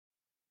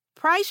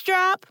Price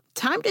drop?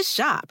 Time to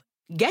shop.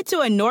 Get to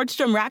a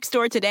Nordstrom Rack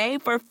store today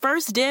for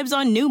first dibs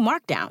on new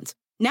markdowns.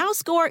 Now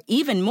score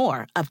even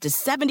more, up to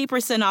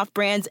 70% off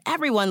brands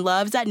everyone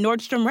loves at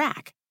Nordstrom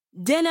Rack.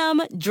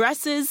 Denim,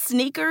 dresses,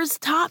 sneakers,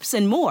 tops,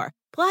 and more.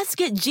 Plus,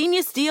 get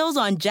genius deals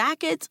on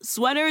jackets,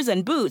 sweaters,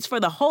 and boots for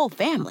the whole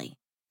family.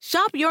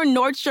 Shop your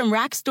Nordstrom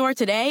Rack store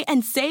today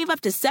and save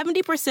up to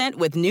 70%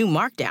 with new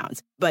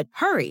markdowns. But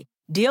hurry,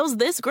 deals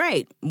this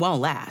great won't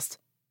last.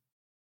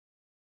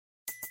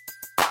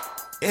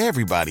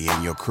 Everybody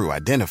in your crew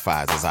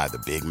identifies as either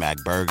Big Mac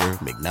Burger,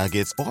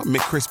 McNuggets, or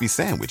McCrispy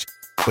Sandwich.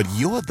 But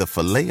you're the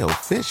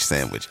Filet-O-Fish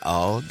Sandwich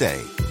all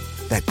day.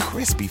 That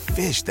crispy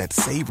fish, that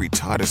savory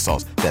tartar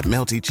sauce, that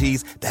melty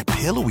cheese, that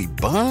pillowy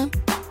bun.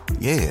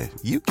 Yeah,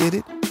 you get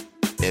it.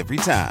 Every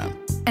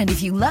time. And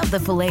if you love the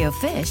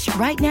Filet-O-Fish,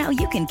 right now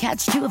you can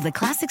catch two of the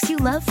classics you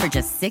love for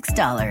just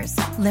 $6.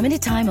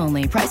 Limited time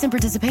only. Price and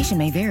participation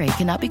may vary.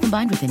 Cannot be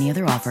combined with any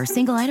other offer.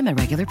 Single item at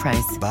regular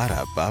price.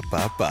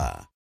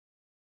 Ba-da-ba-ba-ba.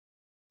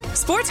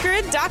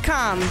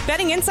 SportsGrid.com.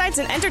 Betting insights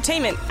and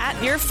entertainment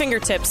at your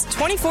fingertips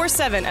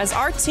 24/7 as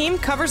our team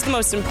covers the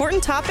most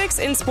important topics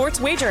in sports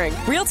wagering.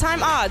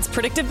 Real-time odds,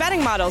 predictive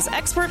betting models,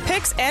 expert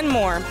picks, and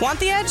more. Want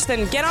the edge?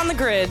 Then get on the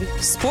grid.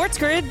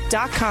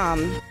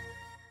 SportsGrid.com.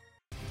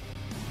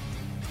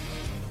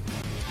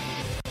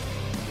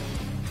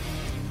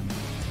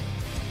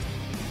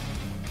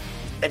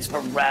 It's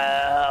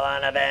Pharrell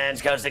on the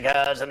bench, coast to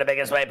coast, in the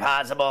biggest way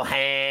possible,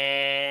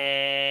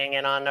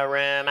 hanging on the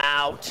rim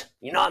out.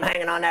 You know I'm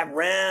hanging on that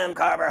rim,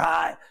 Carver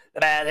High. The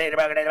bad, the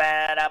broken, the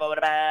bad, apple with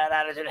a bad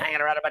attitude,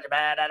 hanging around a bunch of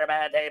bad, out of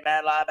bad, day,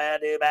 bad, lie,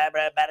 bad, do, bad,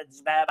 bread, bad,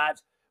 bad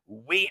vibes.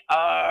 We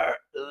are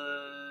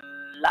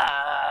live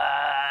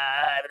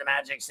in the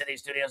Magic City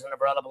Studios in the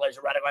Barella Place,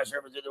 right across the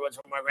river through the woods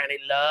from where Granny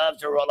loves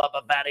to roll up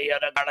a fatty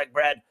of garlic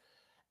bread.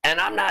 And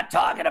I'm not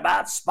talking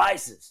about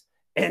spices.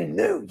 In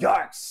New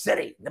York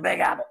City, the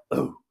Big Apple.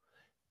 Ooh,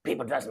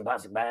 people dressed in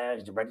plastic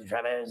bags, to break the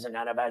Travis, and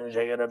kind of bags and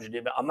shake it up.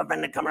 I'm a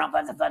friend to come around,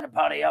 the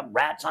party up.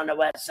 Rats on the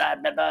west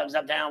side, bed bugs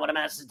uptown. What a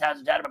mess. The towns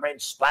of my brain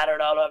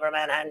splattered all over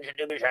Manhattan. Should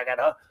do me shake it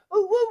up.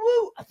 Ooh, woo,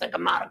 woo. I think I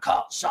might have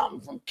caught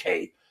something from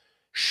Kate.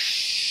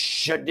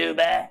 Should do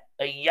that.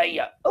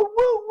 Yeah. Ooh,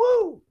 woo,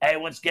 woo. Hey,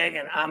 what's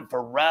gigging? I'm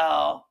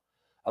Pharrell,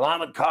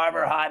 along with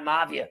Carver High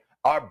Mafia,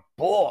 our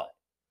boy.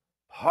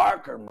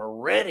 Parker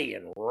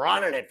Meridian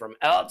running it from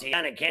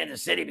LTN in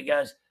Kansas City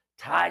because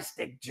Ty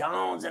Stick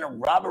Jones in a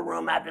rubber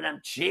room after them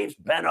Chiefs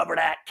bent over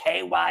that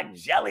KY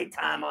jelly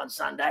time on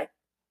Sunday.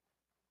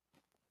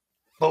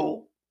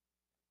 Fool.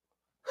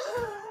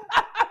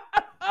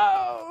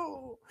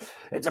 Oh,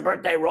 it's a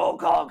birthday roll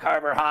call,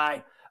 Carver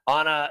High,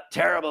 on a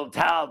terrible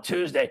towel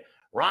Tuesday.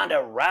 Ronda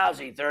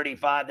Rousey,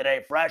 35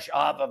 today, fresh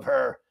off of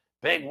her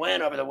big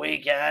win over the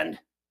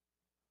weekend.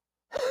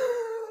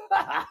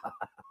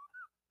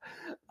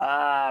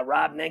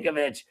 Rob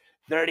Ninkovich,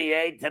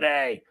 38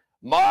 today.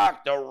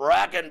 Mark the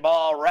Wrecking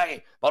Ball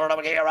Reggie. The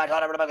Wrecking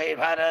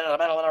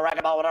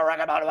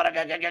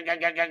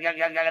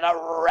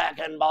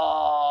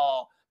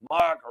Ball.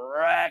 Mark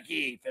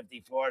Recchi,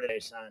 54 today,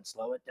 son.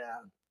 Slow it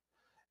down.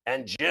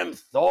 And Jim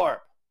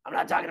Thorpe. I'm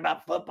not talking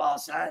about football,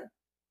 son.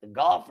 The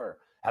golfer.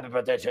 Happy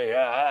birthday to you.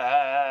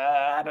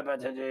 Happy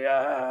birthday to you.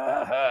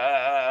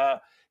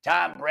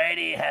 Tom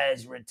Brady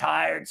has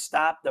retired.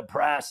 Stop the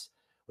press.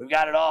 We've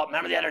got it all.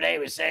 Remember the other day he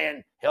was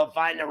saying he'll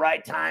find the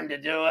right time to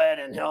do it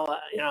and he'll,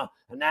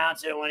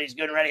 announce it when he's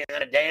good and ready. And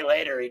then a day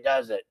later he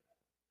does it.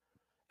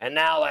 And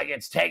now,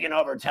 it's taken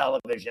over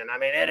television. I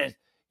mean, it is.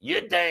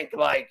 You'd think,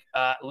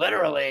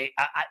 literally,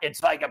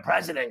 it's like a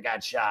president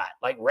got shot,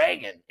 like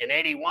Reagan in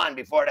 81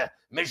 before the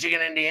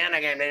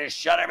Michigan-Indiana game. They just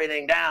shut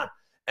everything down.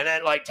 And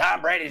then,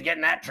 Tom Brady's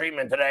getting that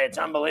treatment today. It's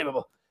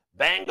unbelievable.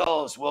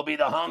 Bengals will be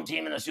the home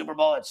team in the Super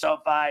Bowl at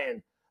SoFi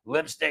in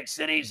Lipstick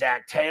City.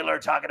 Zach Taylor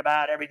talking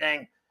about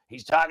everything.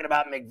 He's talking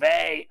about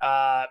McVay,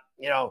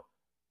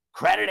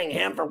 crediting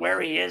him for where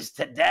he is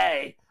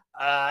today.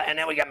 And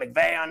then we got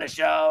McVay on the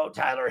show,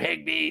 Tyler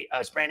Higbee,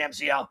 sprained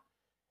MCL.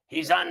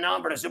 He's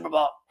unknown for the Super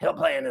Bowl. He'll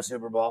play in the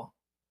Super Bowl.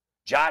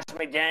 Josh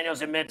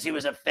McDaniels admits he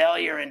was a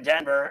failure in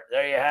Denver.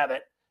 There you have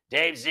it.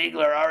 Dave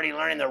Ziegler already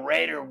learning the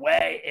Raider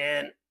way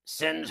in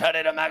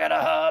Cincinnati,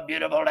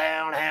 beautiful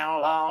downtown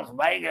Las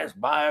Vegas,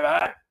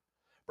 baby.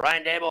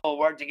 Brian Dable will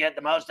work to get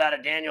the most out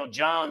of Daniel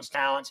Jones'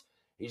 talents.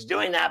 He's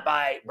doing that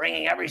by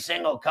bringing every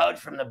single coach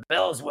from the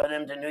Bills with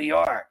him to New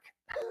York.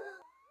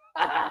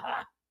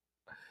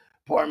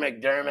 Poor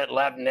McDermott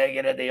left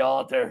naked at the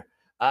altar.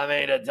 I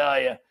mean, to tell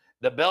you,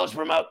 the Bills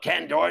promote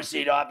Ken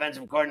Dorsey to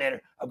offensive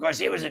coordinator. Of course,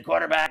 he was a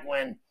quarterback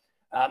when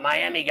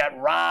Miami got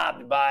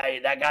robbed by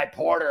that guy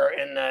Porter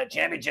in the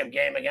championship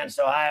game against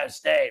Ohio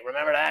State.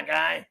 Remember that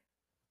guy?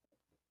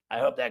 I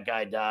hope that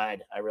guy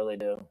died. I really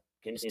do.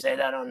 Can you say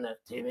that on the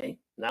TV?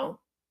 No?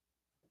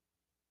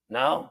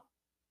 No?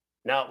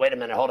 No, wait a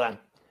minute. Hold on.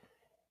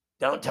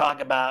 Don't talk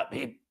about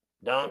people.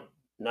 Don't.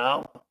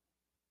 No?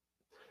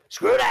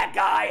 Screw that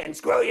guy and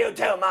screw you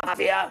too,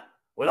 Mafia,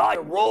 with all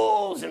your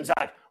rules and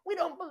such. We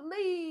don't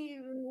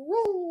believe in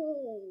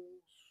rules.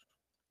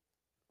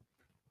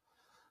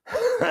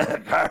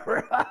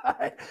 Carver,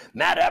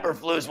 Matt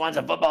Eberflus wants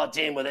a football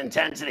team with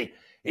intensity.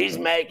 He's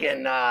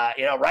making,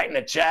 writing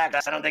a check.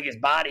 I don't think his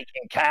body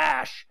can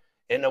cash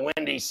in the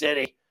Windy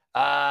City.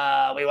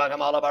 We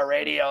welcome all of our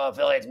radio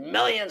affiliates,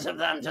 millions of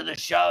them, to the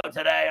show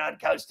today on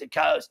Coast to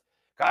Coast.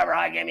 Carver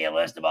High gave me a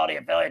list of all the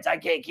affiliates. I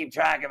can't keep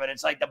track of it.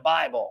 It's like the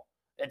Bible.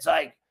 It's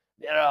like,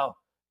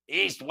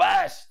 east,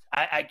 west.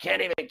 I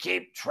can't even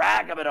keep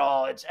track of it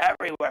all. It's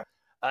everywhere.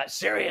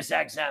 Sirius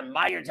XM,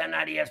 My Year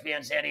 1090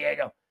 ESPN San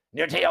Diego.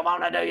 Near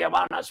Tijuana, do you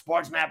want a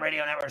Sports Map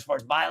Radio Network,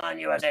 Sports Byline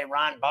USA,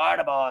 Ron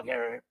Bardaball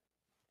here.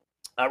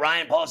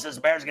 Ryan Pohl says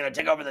the Bears are going to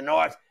take over the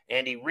North.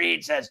 Andy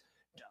Reid says,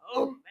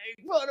 don't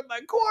make fun of my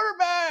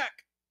quarterback.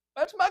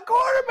 That's my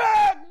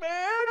quarterback,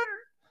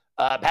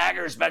 man.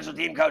 Packers special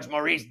team coach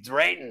Maurice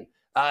Drayton.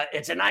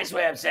 It's a nice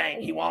way of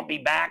saying he won't be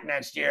back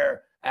next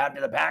year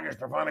after the Packers'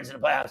 performance in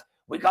the playoffs.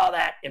 We call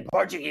that, in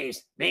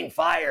Portuguese, being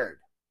fired.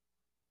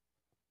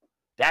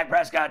 Dak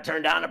Prescott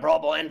turned down the Pro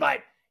Bowl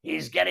invite.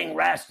 He's getting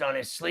rest on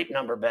his sleep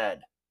number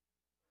bed.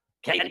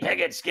 Kenny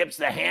Pickett skips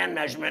the hand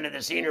measurement at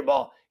the Senior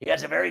Bowl. He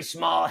has a very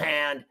small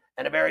hand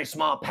and a very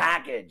small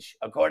package,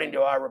 according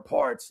to our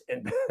reports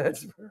in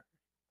Pittsburgh.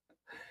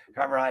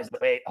 Carver High's,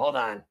 wait, hold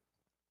on.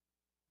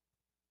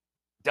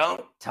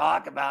 Don't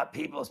talk about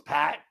people's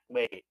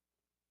wait.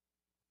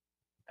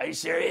 Are you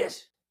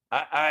serious?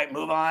 All right,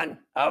 move on.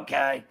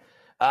 Okay.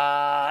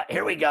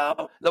 Here we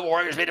go. The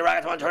Warriors beat the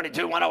Rockets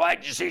 122-108.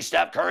 Did you see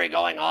Steph Curry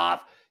going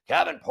off?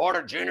 Kevin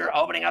Porter Jr.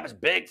 opening up his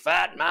big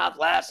fat mouth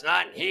last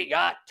night, and he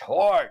got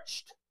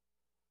torched.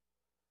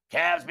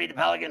 Cavs beat the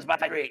Pelicans by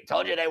 3.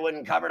 Told you they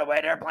wouldn't cover the way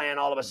they're playing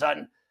all of a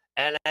sudden.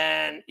 And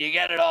then you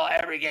get it all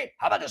every game.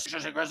 How about the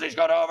Sixers and Grizzlies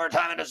go to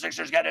overtime, and the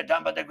Sixers get it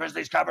done, but the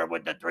Grizzlies covered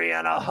with the 3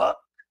 and a hook.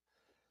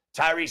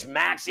 Tyrese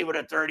Maxey with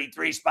a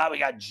 33 spot. We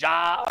got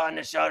Ja on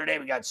the show today.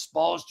 We got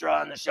Spoelstra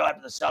on the show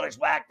after the Celtics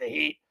whacked the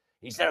Heat.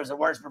 He said it was the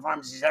worst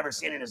performance he's ever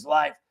seen in his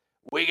life.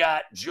 We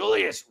got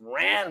Julius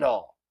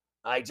Randle.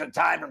 He took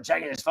time from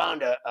checking his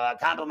phone to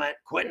compliment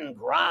Quentin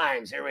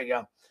Grimes. Here we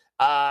go.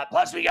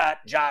 Plus, we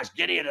got Josh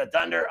Giddey of the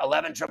Thunder,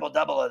 11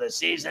 triple-double of the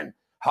season.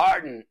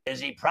 Harden,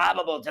 is he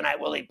probable tonight?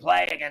 Will he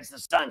play against the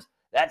Suns?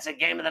 That's a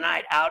game of the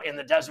night out in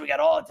the desert. We got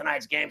all of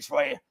tonight's games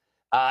for you.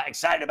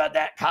 Excited about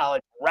that.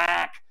 College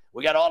rack.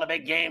 We got all the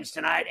big games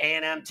tonight.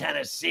 A&M,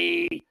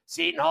 Tennessee,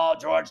 Seton Hall,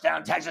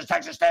 Georgetown, Texas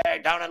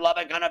State, down in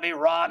Lubbock, going to be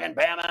rocking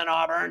Bama and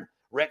Auburn.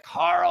 Rick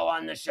Harrow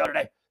on the show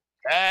today.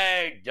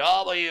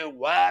 KW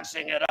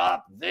waxing it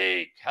up.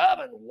 The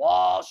Kevin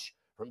Walsh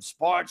from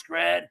Sports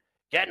Grid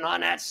getting on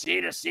that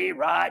C2C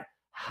ride.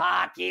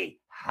 Hockey.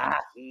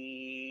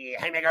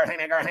 Haymaker.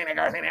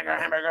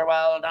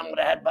 Well done with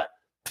a headbutt.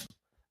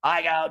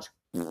 Eye gouge.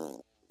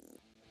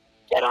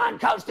 Get on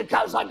Coast to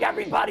Coast like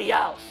everybody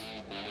else.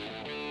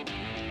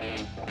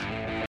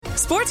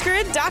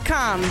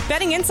 SportsGrid.com.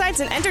 Betting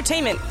insights and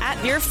entertainment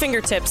at your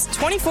fingertips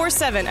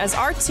 24/7 as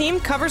our team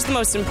covers the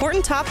most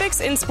important topics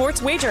in sports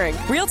wagering.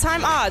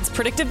 Real-time odds,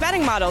 predictive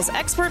betting models,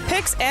 expert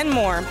picks, and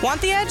more. Want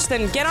the edge?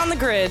 Then get on the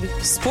grid.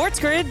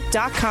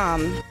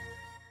 SportsGrid.com.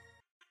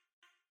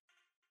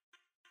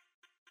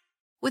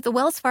 With the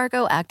Wells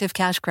Fargo Active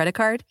Cash Credit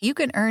Card, you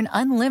can earn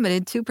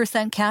unlimited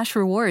 2% cash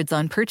rewards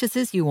on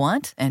purchases you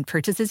want and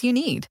purchases you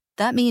need.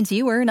 That means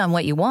you earn on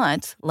what you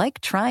want, like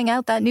trying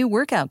out that new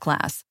workout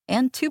class,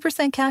 and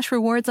 2% cash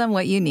rewards on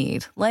what you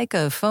need, like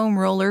a foam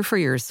roller for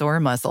your sore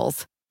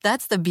muscles.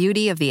 That's the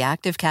beauty of the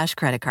Active Cash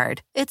Credit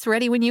Card. It's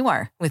ready when you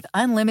are, with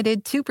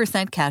unlimited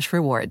 2% cash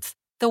rewards.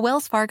 The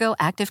Wells Fargo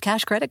Active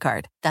Cash Credit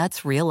Card.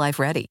 That's real life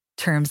ready.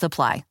 Terms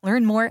apply.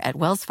 Learn more at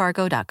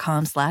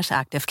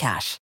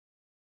wellsfargo.com/activecash.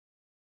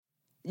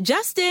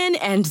 Justin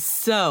and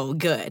so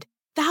good.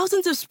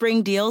 Thousands of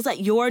spring deals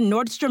at your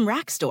Nordstrom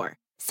Rack store.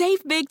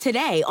 Save big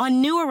today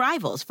on new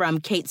arrivals from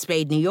Kate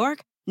Spade New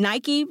York,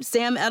 Nike,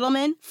 Sam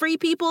Edelman, Free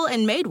People,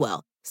 and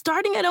Madewell,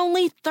 starting at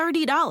only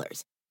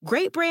 $30.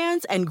 Great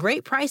brands and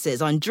great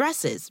prices on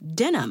dresses,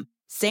 denim,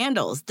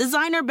 sandals,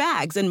 designer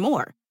bags, and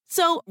more.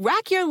 So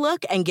rack your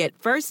look and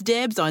get first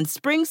dibs on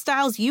spring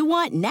styles you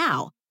want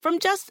now from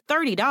just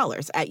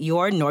 $30 at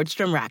your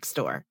Nordstrom Rack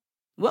store.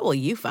 What will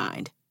you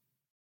find?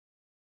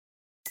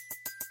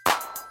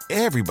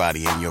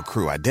 Everybody in your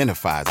crew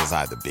identifies as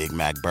either Big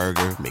Mac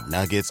Burger,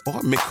 McNuggets, or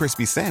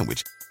McCrispy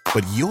Sandwich.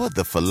 But you're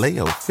the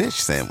Filet-O-Fish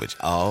Sandwich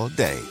all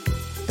day.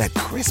 That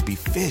crispy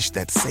fish,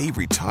 that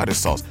savory tartar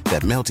sauce,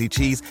 that melty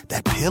cheese,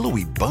 that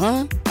pillowy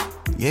bun.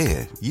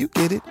 Yeah, you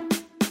get it.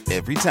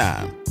 Every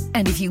time.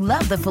 And if you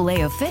love the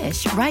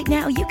Filet-O-Fish, right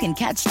now you can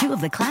catch 2 of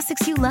the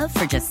classics you love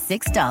for just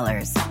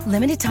 $6.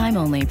 Limited time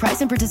only.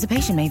 Price and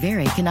participation may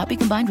vary. Cannot be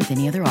combined with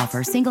any other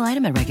offer. Single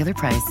item at regular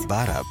price.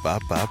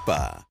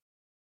 Ba-da-ba-ba-ba.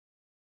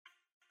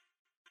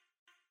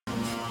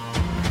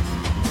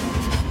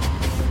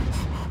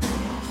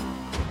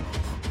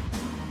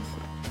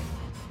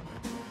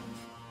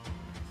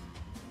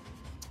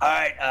 All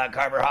right,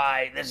 Carver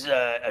High. This is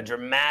a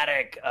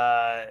dramatic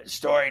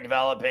story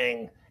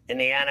developing in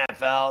the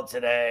NFL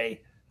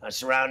today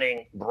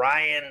surrounding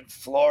Brian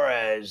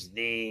Flores,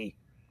 the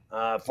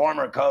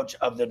former coach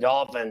of the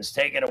Dolphins.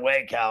 Take it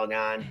away,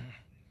 Calgon.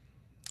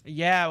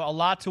 Yeah, a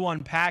lot to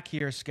unpack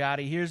here,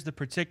 Scotty. Here's the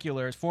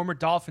particulars. Former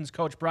Dolphins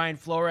coach Brian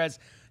Flores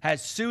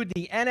has sued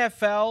the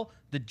NFL,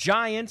 the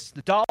Giants,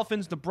 the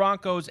Dolphins, the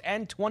Broncos,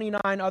 and 29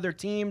 other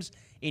teams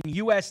in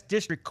U.S.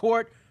 District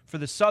Court for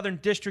the Southern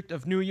District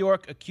of New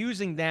York,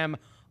 accusing them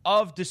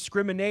of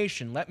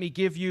discrimination. Let me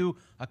give you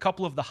a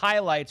couple of the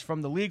highlights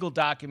from the legal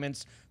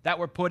documents that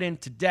were put in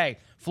today.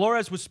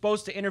 Flores was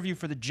supposed to interview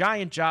for the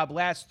Giant job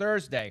last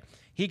Thursday.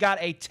 He got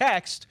a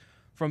text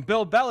from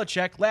Bill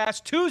Belichick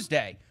last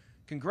Tuesday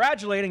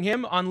congratulating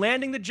him on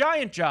landing the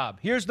Giant job.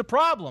 Here's the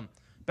problem.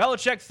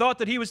 Belichick thought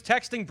that he was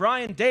texting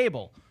Brian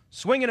Daboll.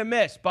 Swing and a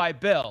miss by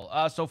Bill.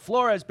 So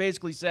Flores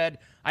basically said,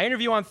 I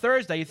interview on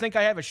Thursday. You think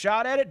I have a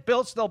shot at it?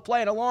 Bill's still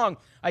playing along.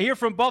 I hear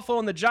from Buffalo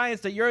and the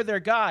Giants that you're their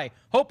guy.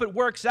 Hope it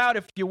works out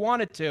if you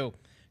wanted to.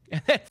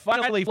 And then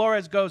finally,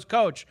 Flores goes,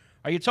 Coach,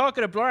 are you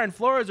talking to Brian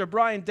Flores or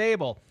Brian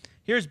Daboll?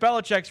 Here's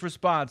Belichick's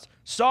response.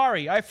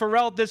 Sorry, I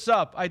Pharrelled this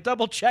up. I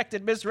double-checked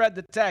and misread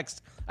the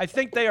text. I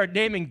think they are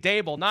naming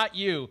Daboll, not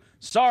you.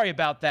 Sorry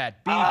about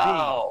that.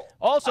 BB.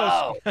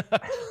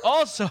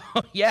 Also,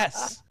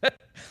 yes.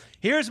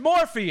 Here's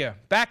more for you.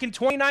 Back in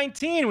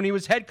 2019, when he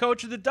was head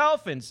coach of the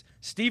Dolphins,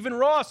 Stephen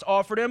Ross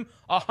offered him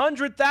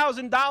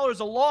 $100,000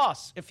 a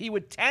loss if he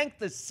would tank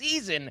the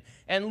season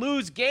and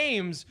lose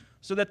games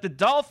so that the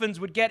Dolphins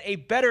would get a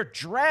better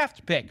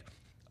draft pick.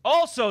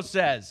 Also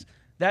says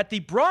that the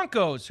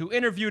Broncos, who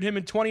interviewed him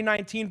in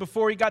 2019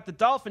 before he got the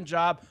Dolphin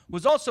job,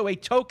 was also a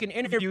token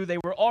interview. They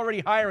were already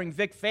hiring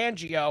Vic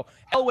Fangio.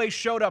 Elway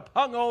showed up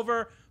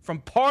hungover from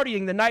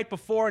partying the night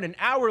before and an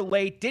hour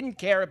late, didn't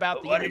care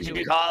about the interview. What did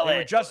you call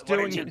it? What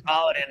did you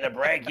call it in the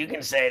break? You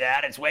can say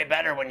that. It's way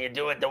better when you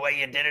do it the way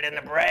you did it in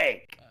the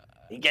break.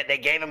 They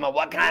gave him a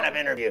what kind of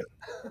interview?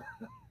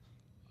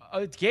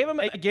 Gave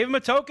him a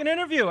token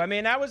interview. I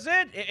mean, that was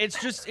it.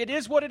 It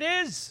is what it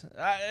is.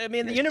 I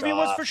mean, the interview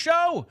was for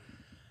show.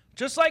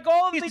 Just like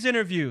all of these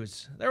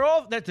interviews.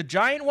 The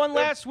Giant one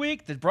last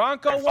week, the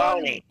Bronco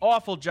one,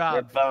 awful job.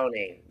 They're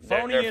phony.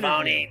 They're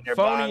phony.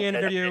 Phony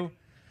interview.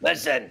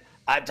 Listen,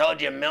 I've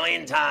told you a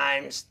million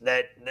times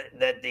that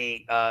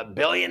the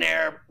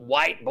billionaire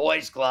white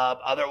boys club,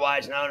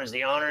 otherwise known as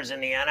the owners in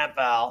the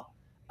NFL,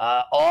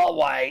 all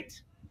white,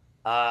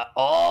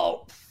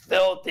 all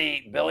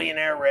filthy,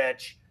 billionaire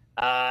rich,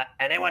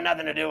 and they want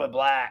nothing to do with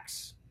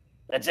blacks.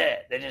 That's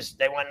it.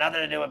 They want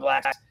nothing to do with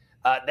blacks.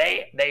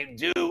 They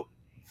do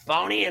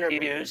phony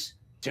interviews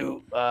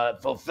to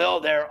fulfill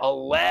their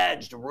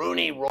alleged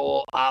Rooney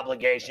Rule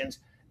obligations.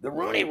 The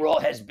Rooney Rule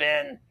has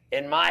been,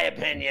 in my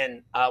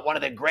opinion, one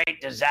of the great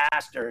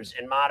disasters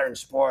in modern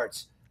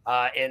sports.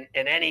 In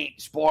any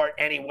sport,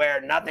 anywhere,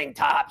 nothing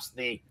tops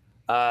the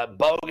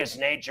bogus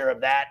nature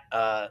of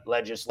that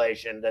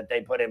legislation that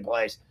they put in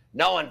place.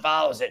 No one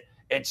follows it.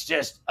 It's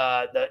just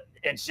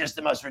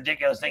the most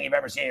ridiculous thing you've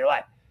ever seen in your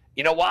life.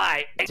 You know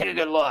why? Take a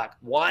good look.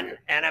 One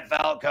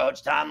NFL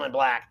coach, Tomlin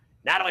Black.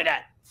 Not only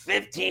that,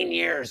 15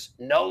 years,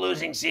 no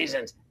losing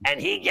seasons,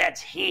 and he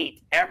gets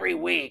heat every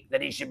week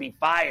that he should be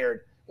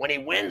fired. When he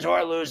wins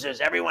or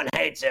loses, everyone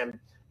hates him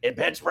in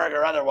Pittsburgh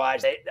or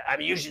otherwise.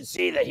 You should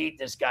see the heat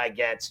this guy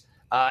gets,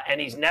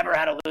 and he's never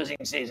had a losing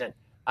season.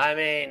 I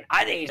mean,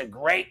 I think he's a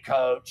great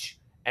coach,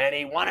 and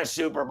he won a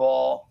Super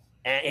Bowl,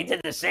 and he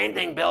did the same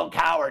thing Bill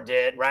Cowher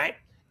did, right?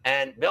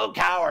 And Bill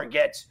Cowher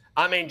gets,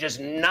 just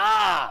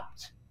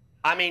knobbed.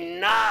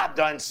 Knobbed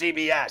on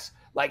CBS.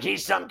 Like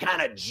he's some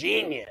kind of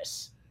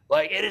genius.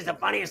 Like, it is the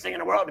funniest thing in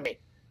the world to me.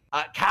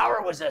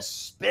 Cowher was a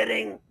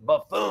spitting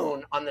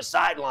buffoon on the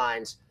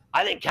sidelines.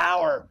 I think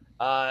Cowher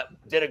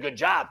did a good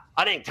job.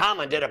 I think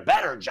Tomlin did a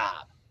better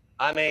job.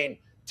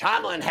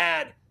 Tomlin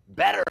had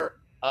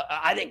better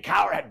I think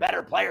Cowher had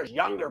better players,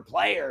 younger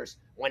players,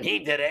 when he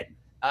did it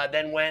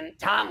than when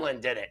Tomlin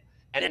did it.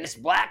 And then this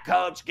black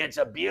coach gets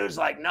abused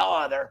like no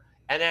other,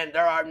 and then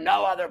there are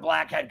no other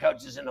black head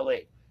coaches in the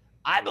league.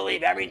 I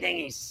believe everything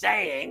he's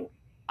saying.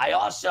 I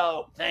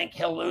also think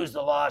he'll lose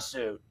the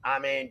lawsuit.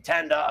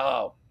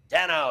 10-0.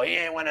 10-0. He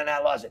ain't winning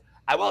that lawsuit.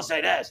 I will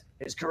say this.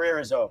 His career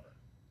is over.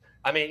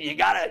 You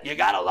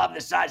gotta love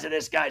the size of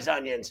this guy's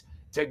onions.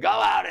 To go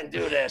out and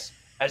do this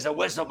as a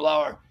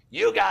whistleblower,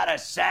 you got a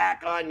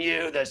sack on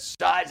you the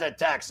size of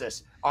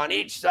Texas on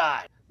each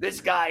side. This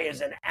guy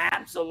is an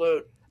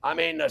absolute,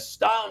 the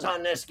stones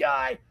on this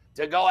guy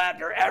to go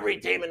after every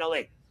team in the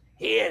league.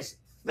 He is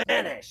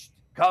finished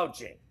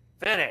coaching.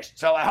 Finished.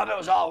 So I hope it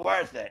was all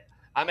worth it.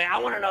 I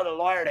want to know the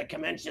lawyer that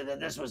convinced you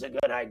that this was a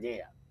good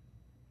idea.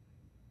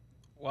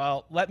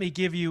 Well, let me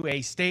give you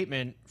a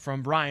statement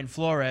from Brian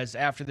Flores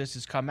after this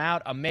has come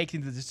out. I'm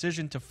making the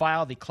decision to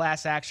file the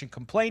class action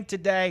complaint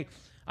today.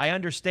 I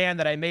understand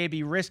that I may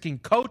be risking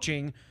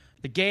coaching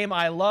the game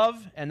I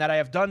love and that I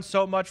have done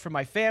so much for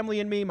my family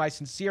and me. My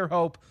sincere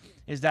hope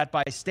is that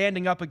by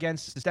standing up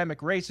against systemic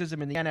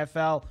racism in the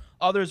NFL,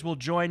 others will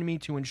join me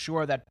to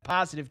ensure that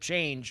positive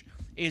change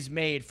is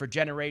made for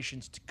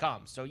generations to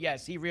come. So,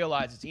 yes, he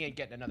realizes he ain't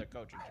getting another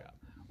coaching job.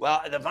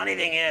 Well, the funny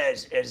thing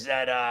is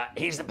that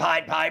he's the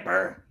Pied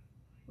Piper,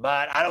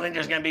 but I don't think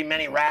there's going to be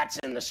many rats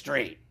in the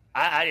street.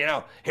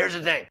 Here's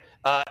the thing.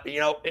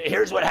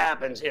 Here's what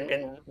happens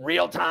in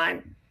real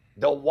time.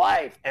 the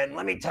wife, and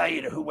let me tell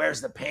you who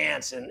wears the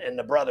pants in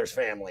the Brothers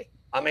family.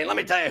 I mean, let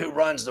me tell you who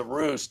runs the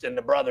roost in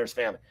the Brothers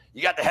family.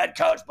 You got the head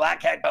coach,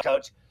 black head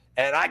coach,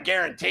 and I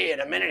guarantee you,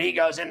 the minute he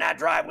goes in that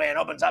driveway and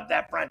opens up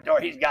that front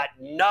door, he's got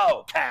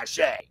no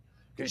cachet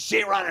because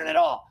she's running it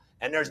all.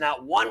 And there's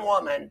not one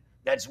woman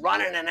that's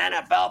running an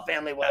NFL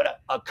family with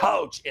a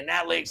coach in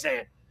that league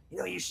saying, you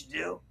know what you should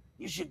do?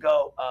 You should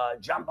go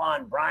jump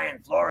on Brian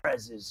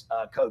Flores'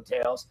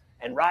 coattails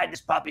and ride this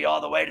puppy all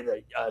the way to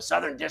the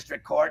Southern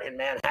District Court in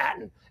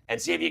Manhattan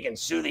and see if you can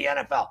sue the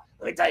NFL.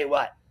 Let me tell you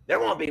what, there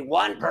won't be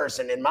one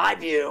person, in my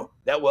view,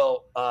 that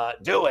will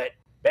do it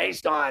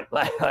based on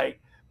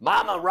like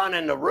Mama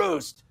running the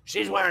roost.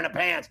 She's wearing the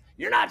pants.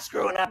 You're not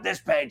screwing up this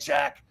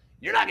paycheck.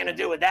 You're not going to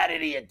do what that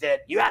idiot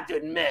did. You have to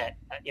admit,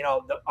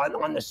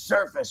 on the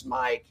surface,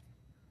 Mike,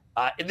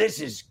 this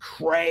is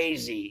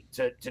crazy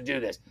to do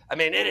this. I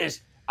mean, it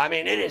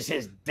is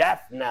his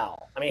death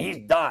knell. I mean,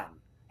 he's done.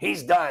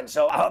 He's done.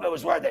 So I hope it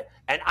was worth it.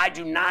 And I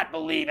do not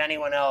believe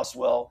anyone else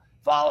will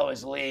follow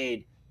his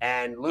lead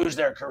and lose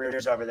their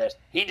careers over this.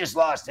 He just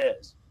lost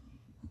his.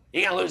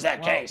 He's going to lose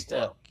that case, too.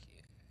 Look,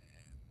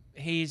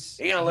 he's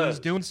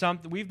doing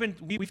something.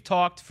 We've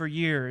talked for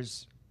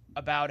years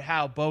about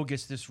how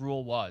bogus this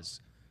rule was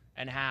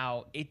and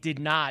how it did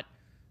not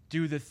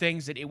do the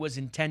things that it was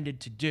intended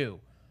to do.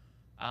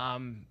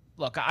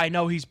 Look, I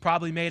know he's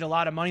probably made a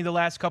lot of money the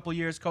last couple of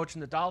years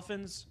coaching the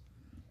Dolphins.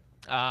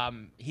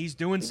 He's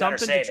doing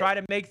something to try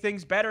to make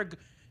things better.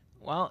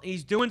 Well,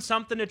 he's doing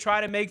something to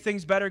try to make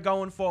things better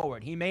going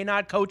forward. He may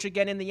not coach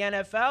again in the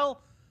NFL,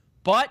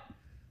 but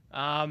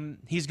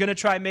he's going to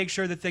try and make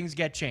sure that things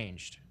get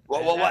changed.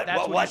 Well,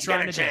 what's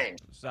going to change?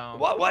 So.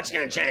 What's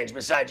going to change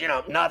besides,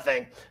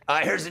 nothing?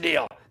 Here's the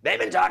deal. They've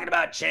been talking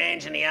about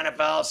change in the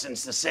NFL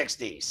since the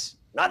 60s.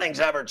 Nothing's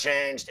ever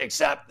changed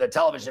except the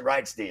television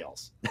rights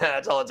deals.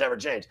 That's all that's ever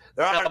changed.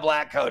 There aren't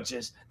black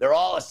coaches. They're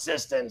all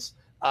assistants.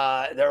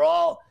 They're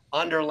all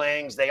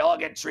underlings. They all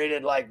get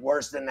treated like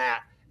worse than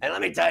that. And let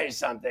me tell you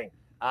something.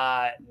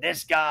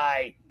 This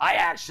guy, I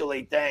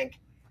actually think,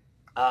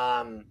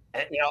 I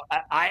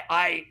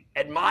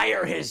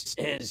admire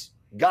his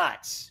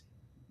guts,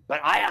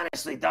 but I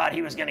honestly thought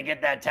he was going to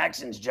get that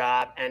Texans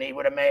job and he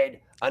would have made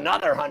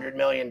another $100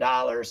 million.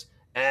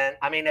 And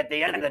I mean, at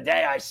the end of the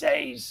day, I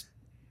say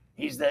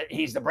he's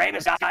the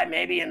bravest guy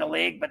maybe in the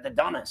league, but the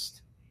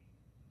dumbest.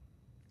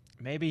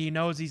 Maybe he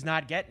knows he's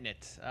not getting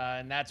it,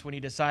 and that's when he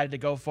decided to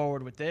go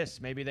forward with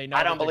this. Maybe they know.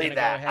 I don't believe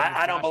that.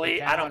 I don't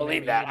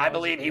believe that. I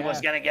believe he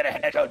was going to get a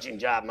head coaching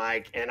job,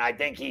 Mike, and I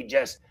think he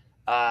just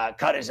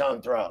cut his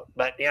own throat.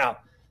 But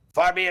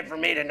far be it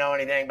from me to know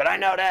anything. But I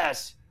know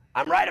this: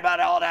 I'm right about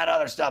all that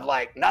other stuff.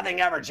 Like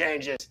nothing ever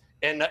changes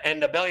in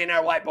the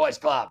Billionaire White Boys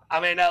Club. I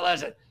mean,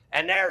 listen,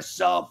 and they're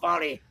so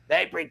funny.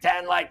 They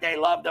pretend like they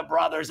love the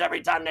brothers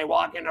every time they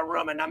walk in the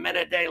room, and the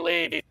minute they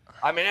leave,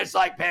 I mean, it's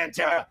like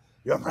Pantera.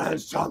 Your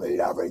friends tell me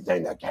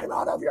everything that came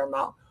out of your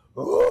mouth.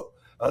 Ooh,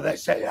 they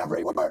say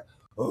every word.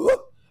 Ooh,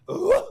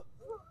 ooh.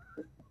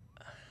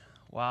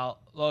 Well,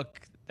 look,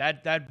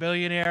 that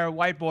Billionaire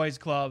White Boys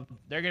Club,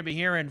 they're going to be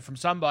hearing from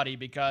somebody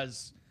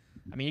because,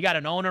 I mean, you got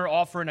an owner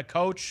offering a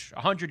coach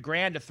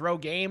 $100,000 to throw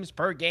games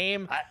per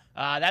game.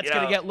 That's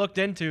going to get looked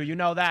into. You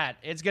know that.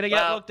 It's going to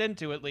get looked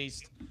into at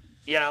least.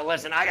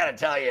 Listen, I got to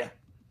tell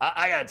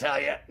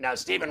you. Now,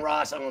 Stephen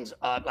Ross owns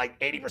like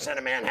 80%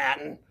 of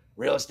Manhattan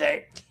real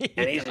estate,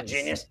 and he's a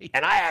genius.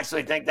 And I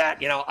actually think that,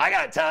 I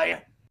got to tell you,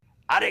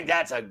 I think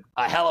that's a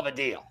hell of a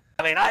deal.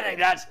 I mean, I think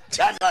that's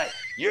like,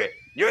 you're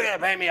going to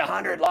pay me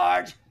 $100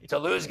 large to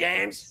lose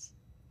games?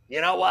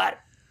 You know what?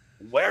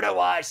 Where do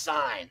I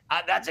sign?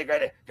 That's a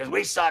great, because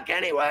we suck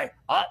anyway.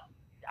 I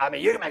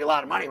mean, you can make a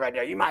lot of money right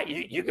there. You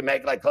can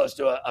make like close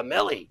to a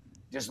milli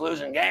just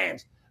losing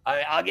games. I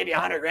mean, I'll give you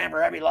 $100,000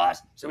 for every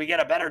loss so we get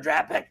a better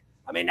draft pick.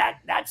 I mean,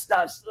 that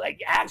stuff's like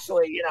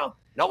actually,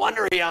 no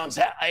wonder he owns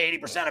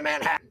 80% of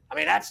Manhattan. I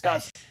mean, that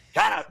stuff's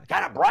kind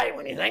of bright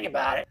when you think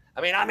about it.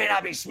 I mean, I may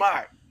not be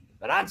smart,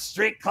 but I'm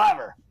street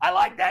clever. I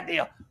like that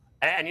deal.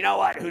 And you know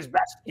what? Who's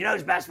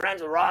best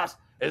friends with Ross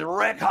is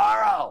Rick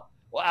Horrow.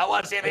 Well, I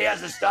want to see if he has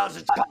the stones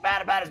to talk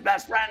bad about his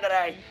best friend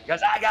today,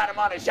 because I got him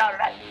on his show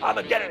today. I'm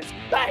going to get in his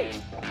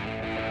face.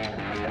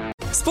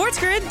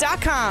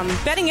 SportsGrid.com.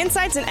 Betting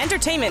insights and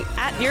entertainment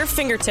at your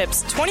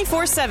fingertips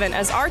 24/7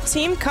 as our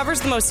team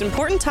covers the most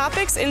important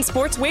topics in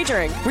sports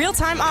wagering.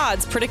 Real-time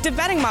odds, predictive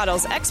betting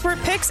models, expert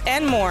picks,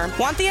 and more.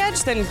 Want the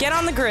edge? Then get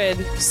on the grid.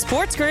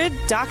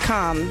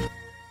 SportsGrid.com.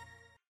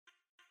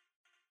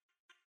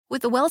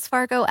 With the Wells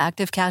Fargo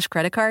Active Cash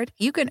Credit Card,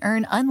 you can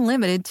earn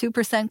unlimited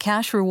 2%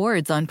 cash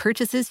rewards on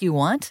purchases you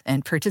want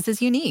and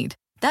purchases you need.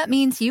 That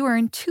means you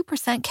earn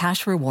 2%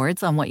 cash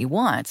rewards on what you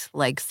want,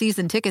 like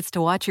season tickets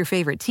to watch your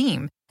favorite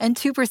team, and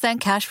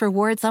 2% cash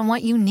rewards on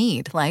what you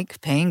need,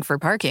 like paying for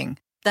parking.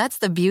 That's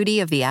the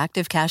beauty of the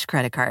Active Cash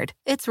Credit Card.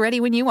 It's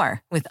ready when you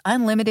are, with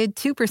unlimited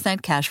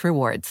 2% cash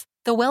rewards.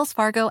 The Wells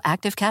Fargo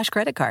Active Cash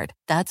Credit Card.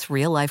 That's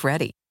real life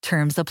ready.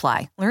 Terms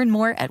apply. Learn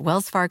more at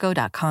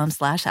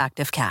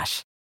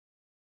wellsfargo.com/activecash.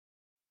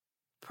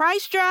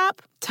 Price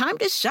drop? Time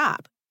to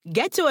shop.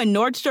 Get to a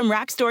Nordstrom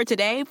Rack store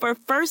today for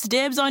first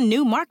dibs on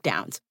new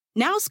markdowns.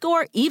 Now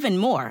score even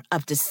more,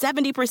 up to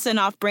 70%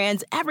 off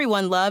brands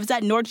everyone loves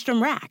at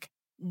Nordstrom Rack.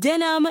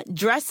 Denim,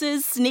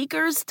 dresses,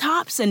 sneakers,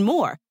 tops, and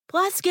more.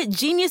 Plus, get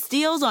genius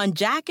deals on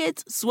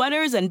jackets,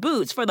 sweaters, and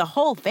boots for the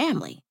whole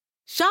family.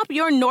 Shop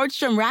your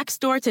Nordstrom Rack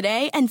store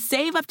today and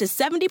save up to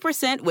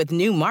 70% with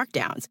new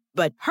markdowns.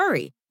 But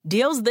hurry,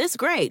 deals this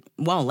great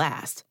won't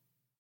last.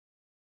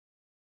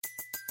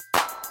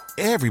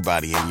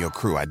 Everybody in your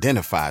crew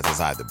identifies as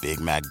either Big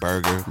Mac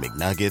Burger,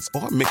 McNuggets,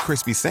 or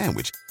McCrispy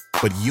Sandwich.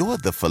 But you're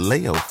the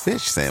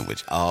Filet-O-Fish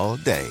Sandwich all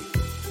day.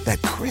 That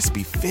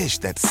crispy fish,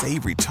 that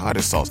savory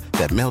tartar sauce,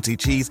 that melty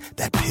cheese,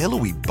 that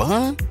pillowy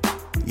bun.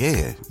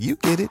 Yeah, you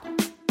get it.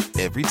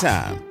 Every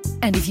time.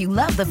 And if you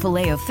love the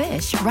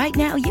Filet-O-Fish, right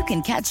now you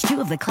can catch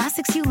two of the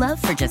classics you love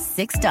for just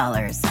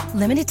 $6.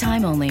 Limited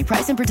time only.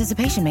 Price and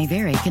participation may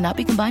vary. Cannot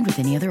be combined with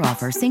any other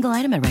offer. Single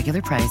item at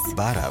regular price.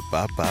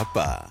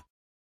 Ba-da-ba-ba-ba.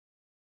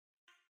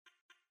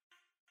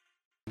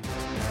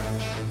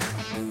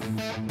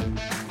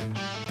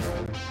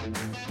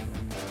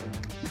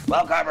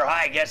 Well, Carver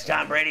High, I guess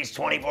Tom Brady's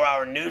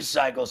 24-hour news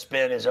cycle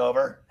spin is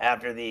over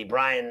after the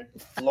Brian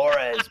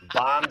Flores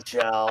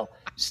bombshell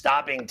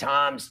stopping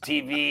Tom's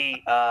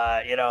TV,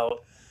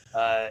 turnaround.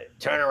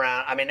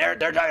 I mean, they're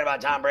talking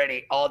about Tom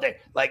Brady all day.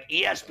 Like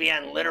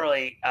ESPN,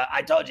 literally,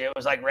 I told you it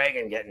was like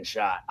Reagan getting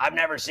shot. I've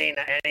never seen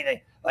anything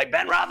like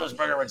Ben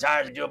Roethlisberger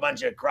retires and do a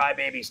bunch of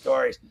crybaby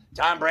stories.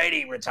 Tom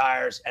Brady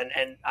retires,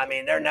 and I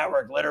mean, their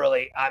network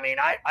literally. I mean,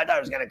 I thought it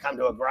was going to come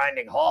to a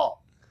grinding halt.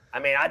 I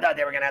mean, I thought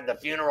they were going to have the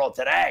funeral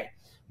today.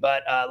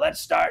 But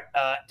let's start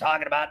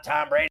talking about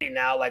Tom Brady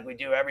now, like we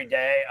do every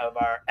day of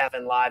our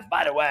effing lives.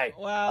 By the way,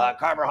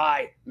 Carver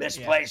High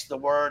misplaced the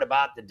word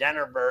about the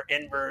Denver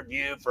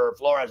interview for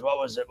Flores. What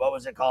was it? What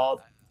was it called?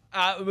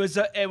 It was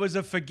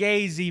a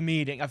Fugazi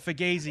meeting, a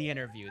Fugazi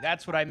interview.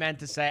 That's what I meant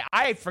to say.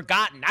 I had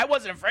forgotten. I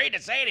wasn't afraid to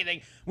say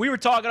anything. We were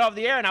talking off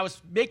the air, and I was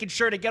making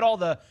sure to get all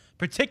the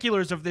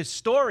particulars of this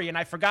story, and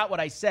I forgot what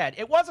I said.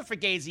 It was a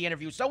Fugazi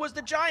interview. So was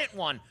the Giant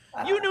one.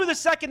 You knew the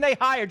second they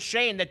hired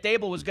Shane that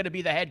Dable was going to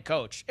be the head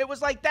coach. It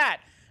was like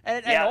that.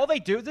 And all they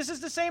do, this is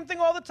the same thing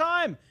all the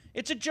time.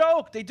 It's a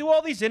joke. They do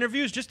all these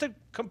interviews just to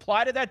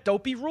comply to that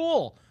dopey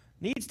rule.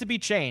 Needs to be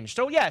changed.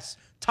 So, yes,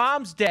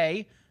 Tom's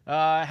day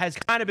has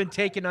kind of been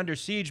taken under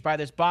siege by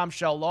this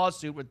bombshell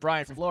lawsuit with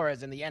Brian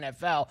Flores in the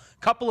NFL.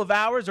 Couple of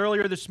hours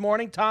earlier this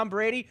morning, Tom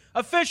Brady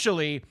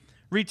officially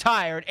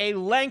retired. A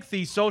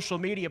lengthy social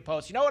media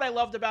post. You know what I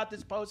loved about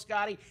this post,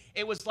 Scotty?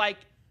 It was like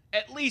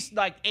at least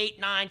like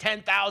 8, 9,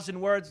 10,000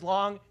 words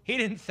long. He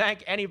didn't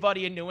thank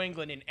anybody in New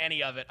England in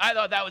any of it. I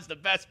thought that was the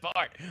best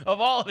part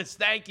of all of his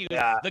thank yous.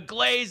 Yeah. The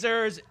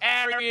Glazers,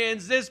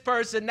 Arians, this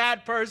person,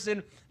 that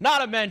person.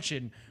 Not a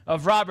mention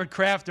of Robert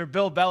Kraft or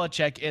Bill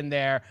Belichick in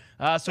there.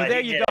 So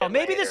there you go.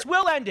 Maybe this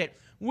will end it.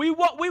 We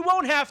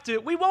won't have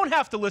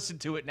to listen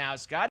to it now,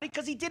 Scotty,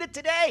 because he did it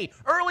today,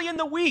 early in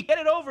the week. Get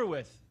it over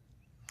with.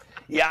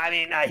 Yeah, I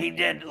mean, he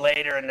did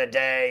later in the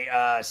day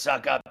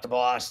suck up to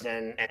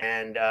Boston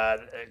and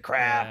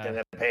Kraft and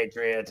the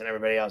Patriots and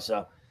everybody else.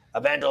 So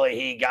eventually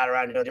he got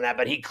around to doing that.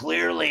 But he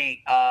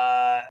clearly,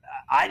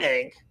 I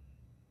think,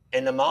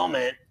 in the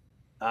moment,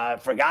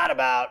 forgot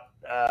about,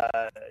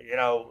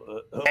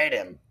 who made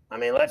him. I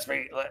mean,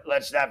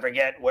 let's not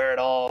forget where it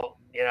all,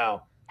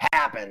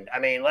 happened. I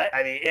mean,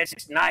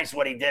 it's nice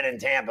what he did in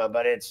Tampa,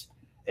 but it's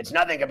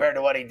nothing compared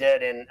to what he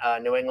did in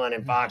New England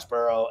and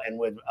Foxborough and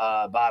with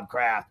Bob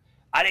Kraft.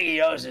 I think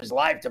he owes his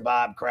life to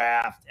Bob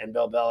Kraft and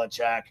Bill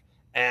Belichick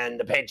and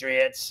the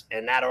Patriots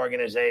and that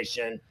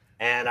organization.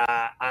 And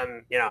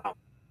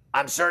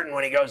I'm certain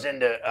when he goes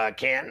into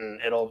Canton,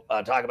 it'll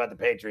talk about the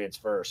Patriots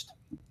first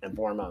and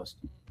foremost.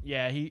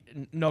 Yeah,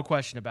 no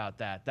question about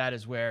that. That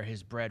is where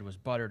his bread was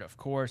buttered, of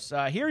course.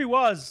 Here he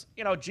was,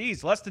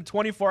 less than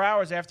 24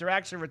 hours after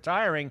actually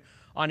retiring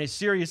on his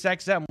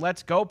SiriusXM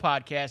Let's Go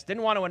podcast.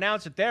 Didn't want to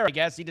announce it there, I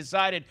guess. He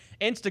decided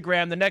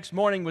Instagram the next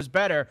morning was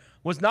better.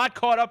 Was not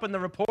caught up in the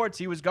reports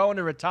he was going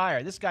to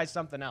retire. This guy's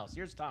something else.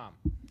 Here's Tom.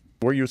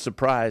 Were you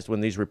surprised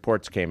when these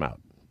reports came out,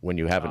 when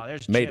you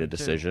haven't made a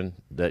decision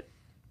that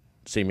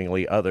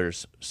seemingly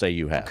others say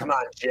you have? Come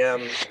on,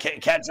 Jim.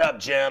 Catch up,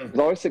 Jim. There's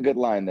always a good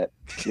line that,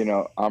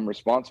 I'm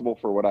responsible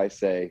for what I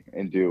say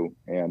and do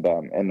and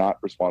not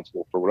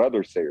responsible for what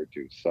others say or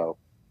do. So,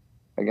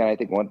 again, I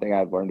think one thing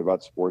I've learned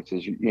about sports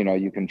is,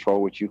 you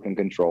control what you can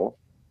control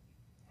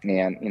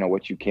and,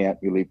 what you can't,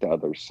 you leave to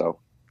others. So,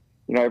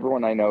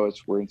 everyone I know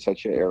is we're in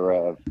such an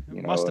era of,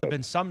 must have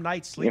been some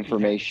night sleep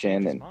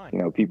information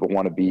and, people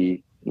want to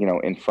be,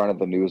 in front of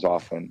the news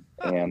often.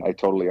 And I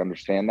totally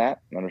understand that.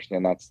 I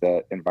understand that's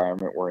the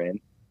environment we're in.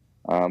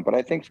 But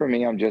I think for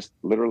me, I'm just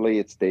literally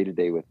it's day to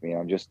day with me.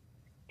 I'm just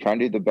trying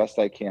to do the best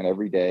I can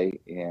every day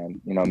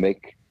and,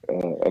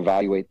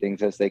 evaluate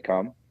things as they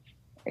come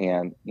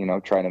and,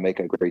 trying to make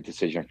a great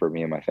decision for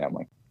me and my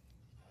family.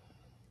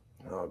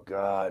 Oh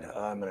God,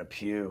 I'm gonna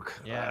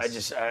puke.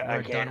 Yes.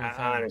 I can't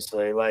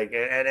honestly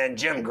and then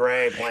Jim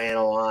Gray playing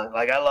along.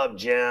 I love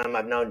Jim.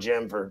 I've known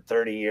Jim for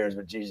 30 years,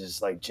 but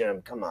Jesus,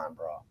 Jim, come on,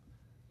 bro.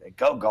 Like,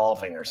 go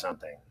golfing or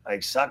something.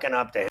 Like, sucking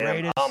up to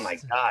him. Oh, my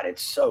God.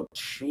 It's so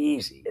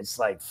cheesy. It's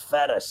like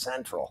feta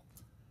central.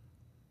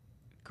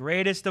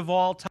 Greatest of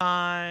all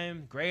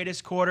time,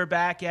 greatest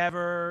quarterback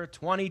ever,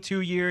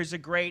 22 years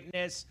of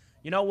greatness.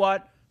 You know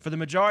what? For the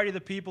majority of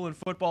the people and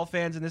football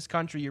fans in this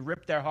country, you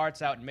ripped their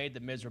hearts out and made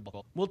them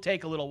miserable. We'll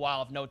take a little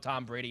while of no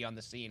Tom Brady on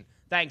the scene.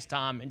 Thanks,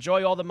 Tom.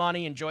 Enjoy all the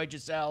money. Enjoy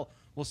Giselle.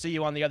 We'll see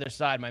you on the other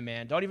side, my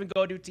man. Don't even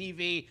go do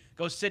TV.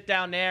 Go sit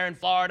down there in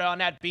Florida on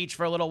that beach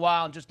for a little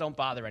while and just don't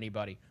bother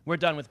anybody. We're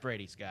done with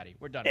Brady, Scotty.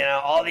 We're done. You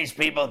know, all these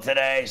people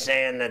today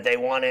saying that they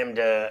want him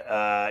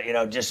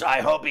to, just I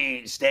hope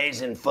he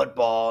stays in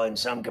football in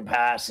some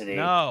capacity.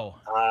 No.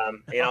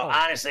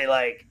 Honestly,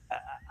 like,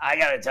 I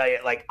got to tell you,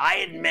 like, I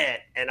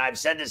admit, and I've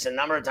said this a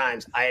number of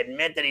times, I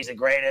admit that he's the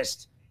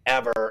greatest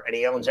ever, and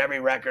he owns every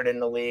record in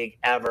the league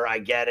ever. I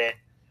get it.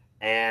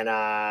 And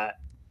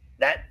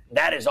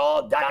that is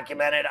all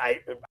documented.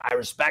 I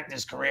respect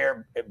his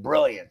career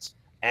brilliance,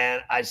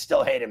 and I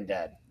still hate him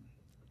dead.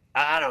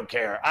 I don't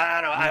care.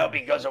 I don't know. I hope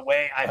he goes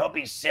away. I hope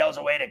he sails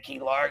away to Key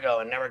Largo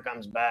and never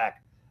comes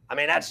back. I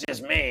mean, that's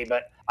just me,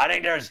 but I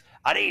think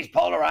he's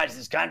polarized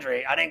this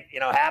country. I think,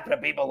 half of the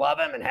people love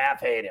him and half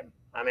hate him.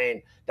 I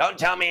mean, don't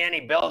tell me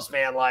any Bills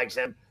fan likes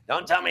him.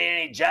 Don't tell me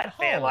any Jet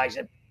fan likes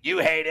him. You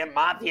hate him.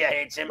 Mafia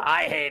hates him.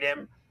 I hate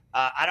him.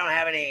 I don't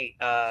have any,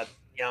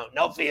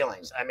 no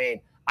feelings. I mean,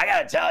 I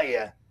got to tell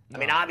you,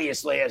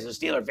 obviously, as a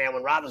Steeler fan,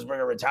 when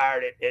Roethlisberger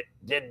retired, it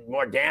did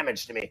more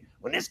damage to me.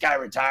 When this guy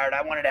retired,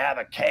 I wanted to have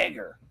a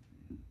kegger.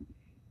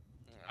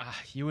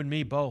 You and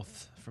me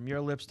both. From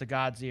your lips to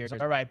God's ears.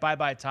 All right,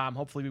 bye-bye, Tom.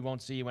 Hopefully we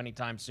won't see you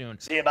anytime soon.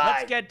 See you, bye.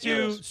 Let's get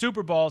to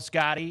Super Bowl,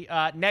 Scotty.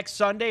 Next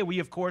Sunday, we,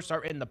 of course,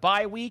 are in the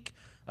bye week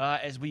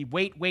as we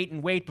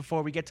wait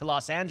before we get to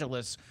Los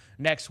Angeles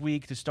next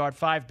week to start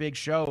 5 big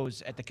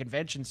shows at the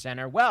Convention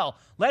Center. Well,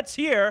 let's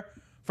hear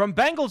from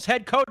Bengals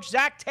head coach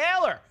Zach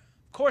Taylor.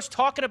 Of course,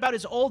 talking about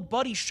his old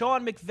buddy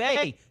Sean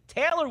McVay.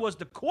 Taylor was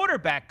the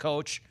quarterback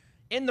coach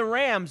in the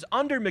Rams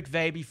under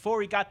McVay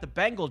before he got the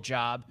Bengal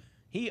job.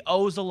 He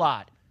owes a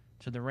lot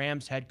to the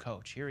Rams head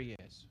coach. Here he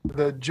is.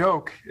 The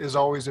joke is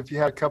always, if you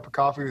had a cup of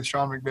coffee with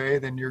Sean McVay,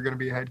 then you're going to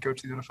be a head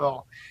coach of the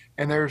NFL.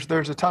 And there's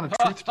a ton of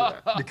truth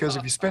to that, because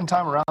if you spend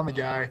time around the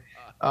guy,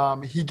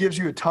 he gives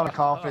you a ton of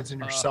confidence in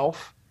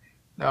yourself.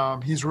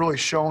 He's really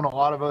shown a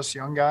lot of us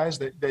young guys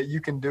that you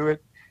can do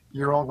it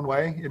your own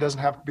way. It doesn't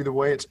have to be the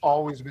way it's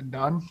always been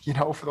done,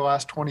 for the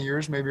last 20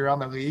 years, maybe around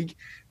the league.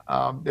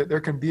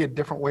 There can be a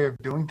different way of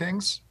doing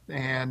things.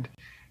 And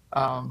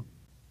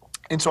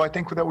so I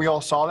think that we all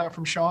saw that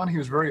from Sean. He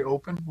was very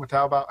open with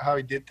how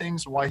he did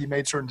things, why he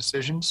made certain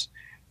decisions.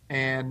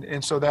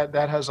 And so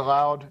that has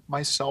allowed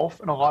myself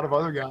and a lot of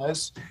other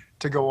guys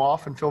to go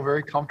off and feel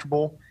very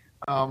comfortable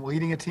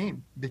leading a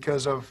team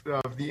because of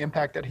the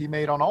impact that he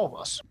made on all of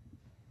us.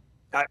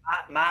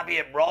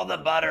 Mafia, roll the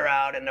butter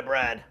out in the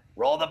bread.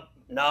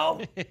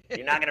 No,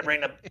 you're not gonna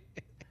bring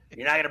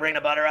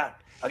the butter out.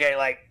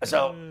 Okay,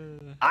 so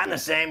I'm the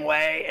same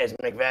way as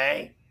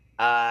McVay,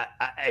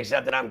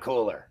 except that I'm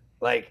cooler.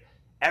 Like,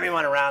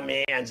 everyone around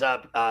me ends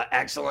up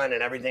excellent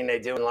in everything they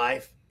do in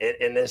life.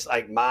 In this,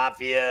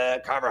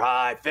 Mafia, Carver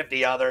High,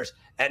 50 others,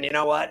 and you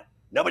know what?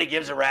 Nobody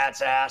gives a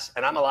rat's ass,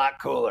 and I'm a lot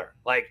cooler.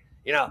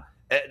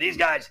 These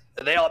guys,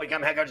 they all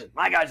become head coaches.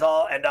 My guys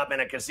all end up in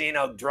a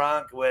casino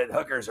drunk with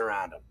hookers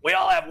around them. We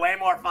all have way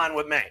more fun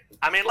with me.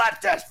 Let's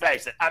just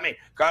face it.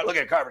 Look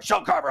at Carver.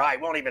 Show Carver High.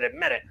 He won't even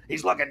admit it.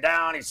 He's looking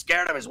down. He's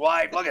scared of his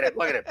wife. Look at it.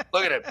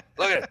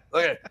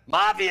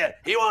 Mafia,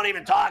 he won't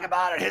even talk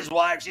about it. His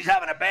wife, she's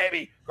having a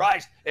baby.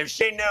 Christ, if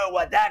she knew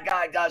what that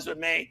guy does with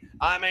me,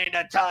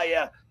 to tell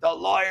you, the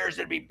lawyers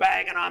would be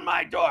banging on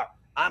my door.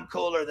 I'm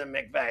cooler than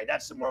McVay.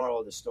 That's the moral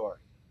of the story.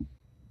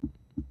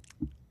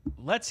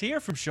 Let's hear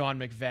from Sean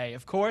McVay.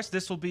 Of course,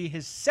 this will be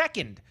his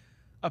second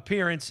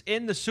appearance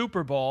in the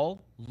Super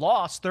Bowl.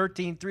 Lost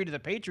 13-3 to the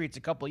Patriots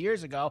a couple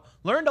years ago.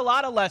 Learned a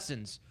lot of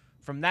lessons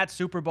from that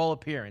Super Bowl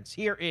appearance.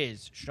 Here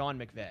is Sean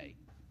McVay.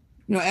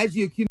 As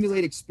you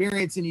accumulate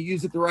experience and you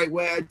use it the right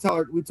way,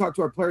 we talk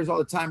to our players all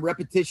the time.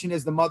 Repetition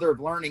is the mother of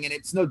learning, and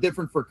it's no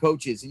different for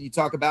coaches. And you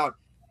talk about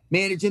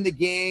managing the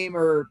game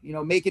or,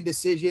 making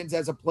decisions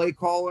as a play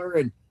caller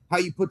and how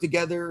you put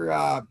together,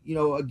 a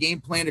game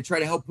plan to try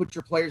to help put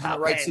your players in the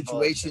right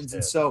situations.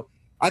 And so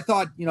I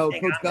thought,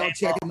 Coach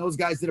Belichick and those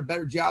guys did a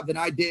better job than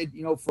I did,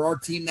 for our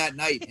team that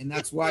night. And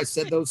that's why I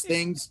said those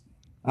things.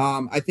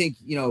 I think,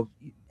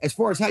 as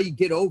far as how you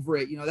get over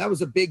it, that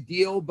was a big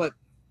deal. But,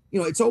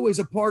 it's always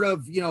a part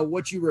of,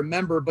 what you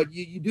remember. But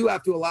you do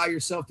have to allow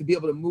yourself to be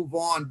able to move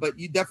on. But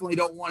you definitely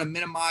don't want to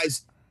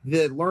minimize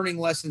the learning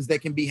lessons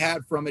that can be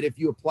had from it if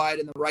you apply it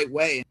in the right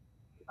way.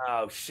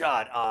 Oh,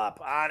 shut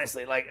up.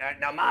 Honestly,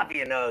 now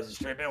Mafia knows,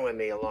 he's been with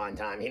me a long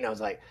time. He knows,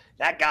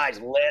 that guy's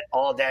lit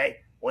all day.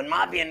 When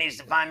Mafia needs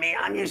to find me,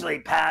 I'm usually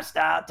passed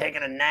out,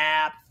 taking a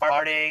nap,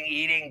 farting,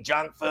 eating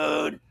junk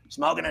food,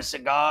 smoking a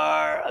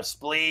cigar, a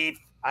spleef.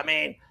 I'm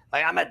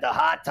at the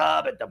hot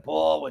tub at the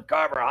pool with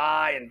Carver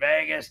High in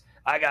Vegas.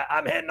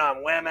 I'm hitting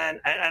on women,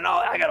 and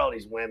I got all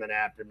these women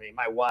after me.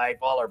 My wife,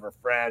 all of her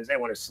friends, they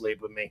want to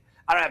sleep with me.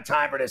 I don't have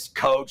time for this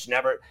coach,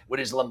 never with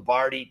his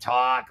Lombardi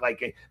talk,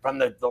 like from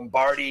the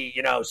Lombardi,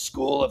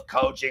 school of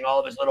coaching, all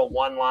of his little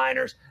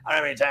one-liners. I don't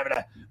have any time for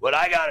that. What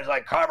I got is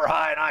like Carver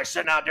High and I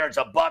sitting out there. It's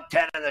a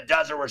 $1.10 in the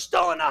desert. We're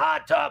still in the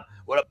hot tub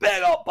with a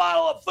big old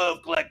bottle of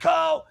Food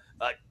Clicquot,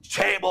 a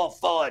table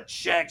full of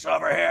chicks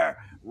over here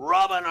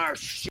rubbing our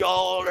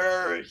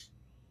shoulders.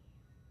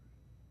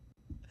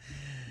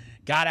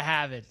 Gotta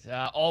have it.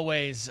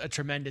 Always a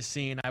tremendous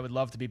scene. I would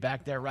love to be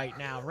back there right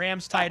now.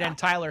 Rams tight end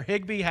Tyler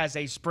Higbee has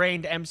a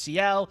sprained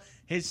MCL.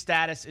 His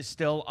status is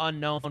still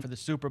unknown for the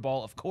Super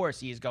Bowl. Of course,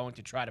 he is going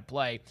to try to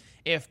play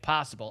if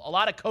possible. A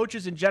lot of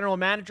coaches and general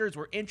managers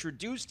were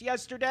introduced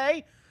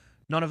yesterday.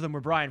 None of them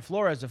were Brian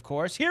Flores, of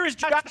course. Here is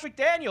Josh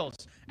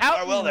McDaniels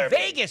out in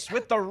Vegas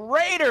with the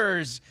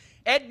Raiders.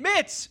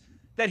 Admits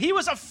that he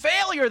was a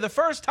failure the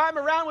first time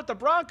around with the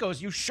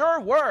Broncos. You sure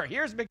were.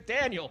 Here's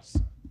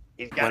McDaniels.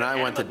 When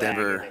I went to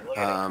Denver, look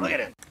at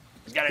him.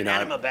 He's got an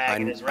enema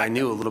bag in his right. I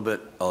knew a little bit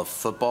of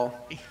football.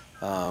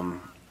 I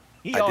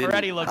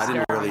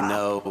didn't really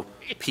know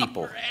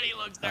people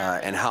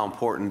and how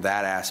important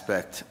that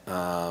aspect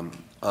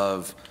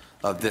of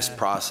this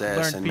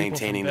process and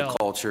maintaining the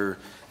culture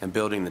and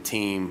building the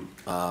team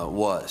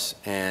was.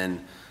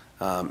 And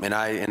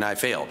I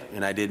failed,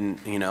 and I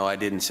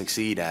didn't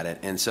succeed at it.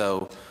 And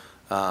so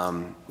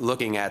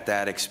looking at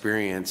that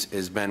experience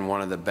has been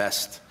one of the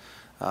best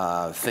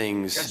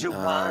things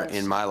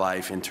in my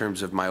life in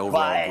terms of my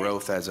overall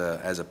growth as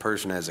a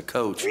person, as a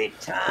coach.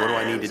 What do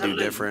I need to do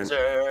different?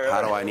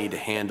 How do I need to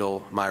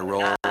handle my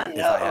role if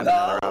I have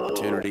another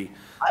opportunity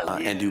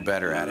and do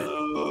better at it?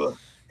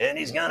 And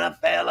he's gonna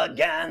fail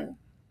again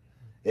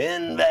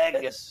in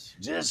Vegas,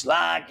 just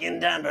like in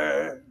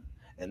Denver.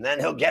 And then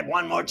he'll get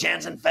one more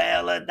chance and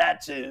fail at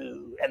that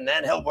too. And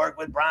then he'll work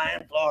with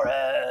Brian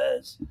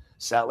Flores,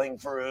 selling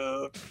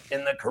fruit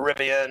in the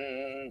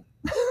Caribbean.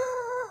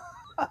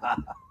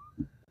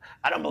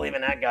 I don't believe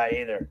in that guy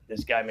either,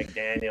 this guy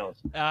McDaniels.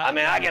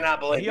 I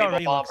cannot believe people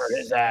fall for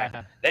his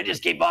act. They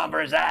just keep falling for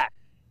his act.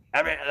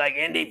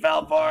 Indy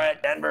fell for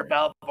it, Denver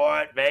fell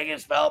for it,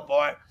 Vegas fell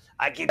for it.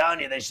 I keep telling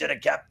you, they should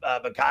have kept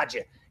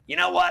Bacaccia. You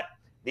know what?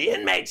 The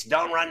inmates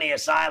don't run the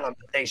asylum,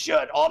 but they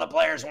should. All the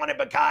players wanted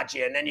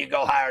Bacaccia, and then you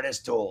go hire this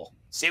tool.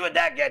 See what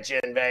that gets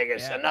you in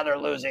Vegas. Yeah. Another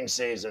losing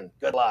season.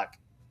 Good luck.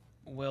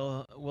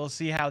 We'll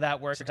see how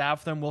that works out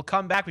for them. We'll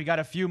come back. We got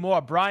a few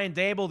more. Brian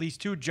Daboll, these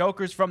two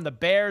jokers from the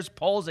Bears,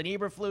 Poles and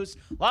Eberflus.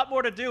 A lot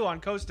more to do on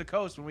Coast to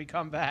Coast when we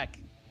come back.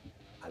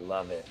 I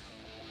love it.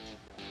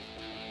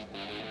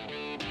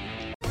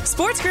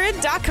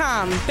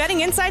 SportsGrid.com.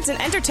 Betting insights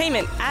and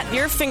entertainment at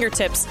your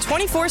fingertips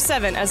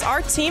 24/7 as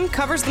our team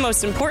covers the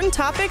most important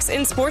topics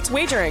in sports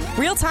wagering.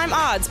 Real-time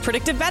odds,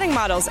 predictive betting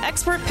models,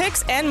 expert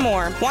picks, and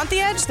more. Want the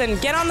edge? Then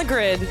get on the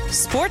grid.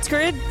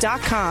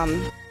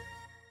 SportsGrid.com.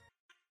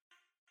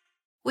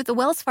 With the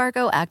Wells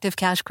Fargo Active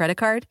Cash Credit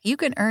Card, you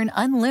can earn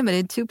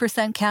unlimited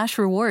 2% cash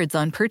rewards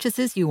on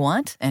purchases you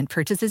want and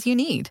purchases you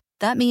need.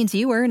 That means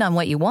you earn on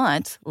what you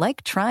want,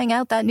 like trying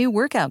out that new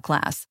workout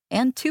class,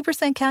 and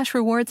 2% cash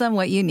rewards on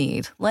what you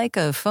need, like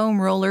a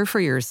foam roller for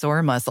your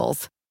sore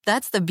muscles.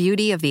 That's the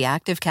beauty of the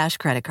Active Cash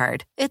Credit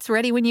Card. It's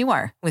ready when you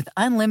are, with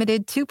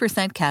unlimited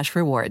 2% cash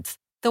rewards.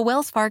 The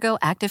Wells Fargo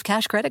Active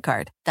Cash Credit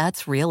Card.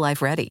 That's real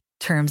life ready.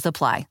 Terms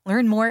apply.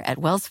 Learn more at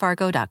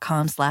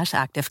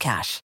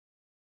wellsfargo.com/activecash.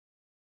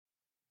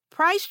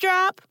 Price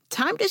drop?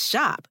 Time to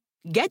shop.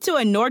 Get to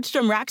a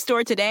Nordstrom Rack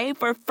store today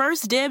for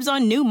first dibs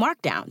on new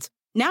markdowns.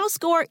 Now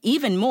score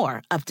even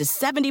more, up to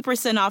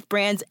 70% off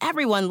brands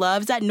everyone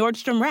loves at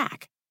Nordstrom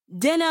Rack.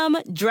 Denim,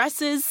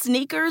 dresses,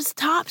 sneakers,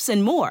 tops,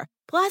 and more.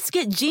 Plus,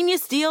 get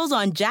genius deals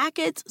on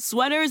jackets,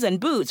 sweaters, and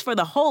boots for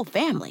the whole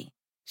family.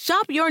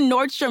 Shop your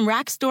Nordstrom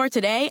Rack store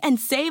today and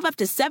save up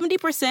to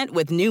 70%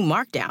 with new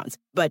markdowns.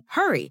 But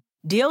hurry,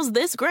 deals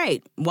this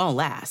great won't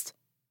last.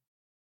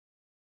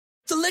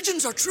 The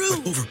legends are true.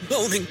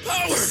 Overwhelming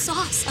power! The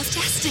sauce of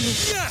destiny.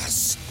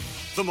 Yes!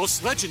 The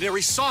most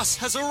legendary sauce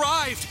has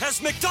arrived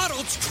as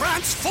McDonald's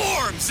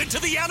transforms into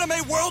the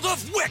anime world of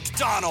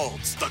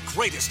WickDonald's. The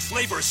greatest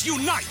flavors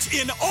unite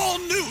in all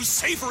new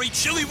savory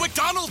chili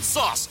McDonald's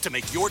sauce to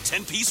make your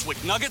 10-piece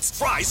Wick Nuggets,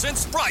 fries, and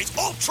Sprite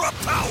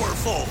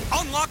ultra-powerful.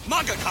 Unlock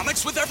manga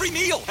comics with every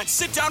meal and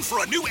sit down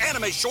for a new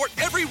anime short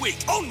every week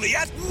only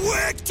at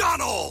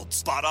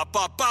WickDonald's.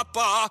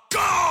 Ba-da-ba-ba-ba,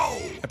 go!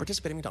 At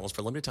participating McDonald's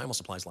for a limited time while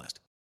supplies last.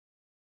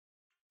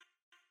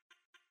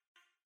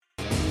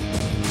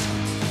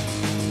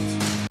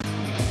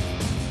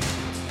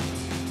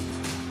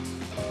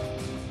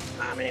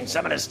 I mean,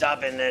 some of the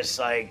stuff in this,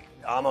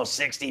 almost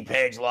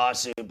 60-page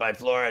lawsuit by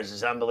Flores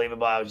is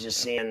unbelievable. I was just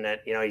seeing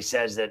that, he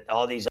says that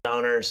all these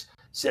owners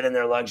sit in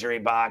their luxury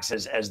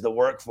boxes as the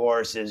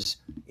workforce is,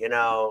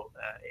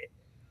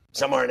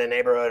 somewhere in the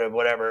neighborhood of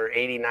whatever,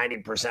 80,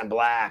 90%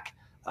 black,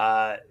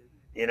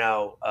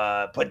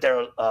 put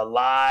their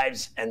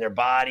lives and their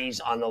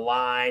bodies on the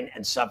line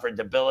and suffered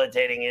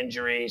debilitating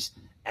injuries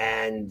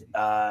and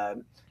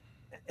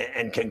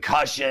and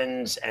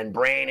concussions and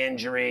brain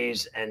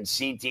injuries and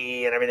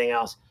CTE and everything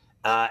else.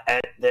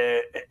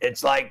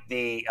 It's like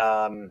the,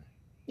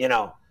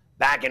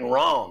 back in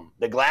Rome,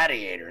 the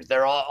gladiators.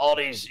 They're all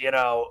these,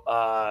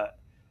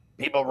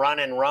 people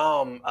running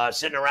Rome,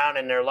 sitting around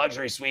in their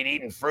luxury suite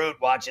eating fruit,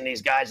 watching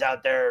these guys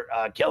out there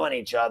killing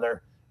each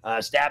other,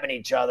 stabbing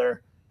each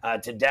other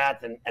to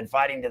death and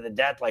fighting to the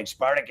death like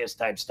Spartacus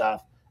type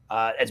stuff.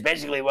 It's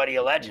basically what he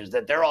alleges,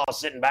 that they're all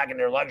sitting back in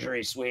their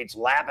luxury suites,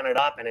 lapping it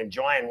up and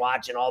enjoying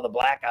watching all the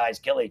black guys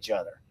kill each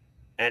other.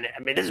 And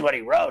I mean, this is what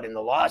he wrote in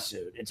the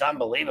lawsuit. It's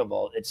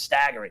unbelievable. It's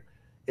staggering.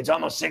 It's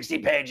almost 60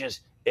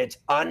 pages. It's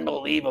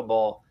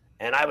unbelievable.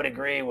 And I would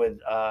agree with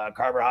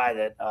Carver High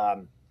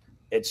that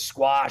it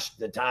squashed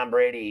the Tom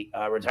Brady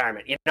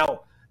retirement.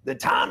 The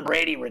Tom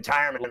Brady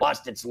retirement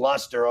lost its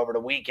luster over the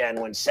weekend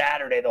when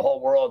Saturday the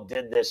whole world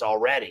did this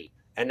already.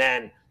 And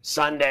then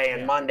Sunday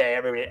and Monday,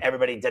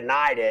 everybody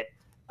denied it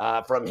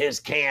from his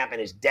camp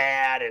and his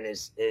dad and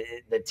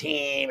the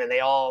team, and they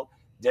all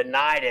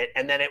denied it.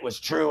 And then it was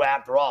true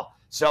after all.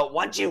 So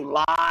once you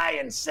lie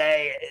and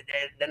say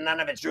that none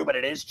of it's true, but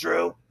it is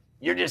true,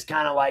 you're just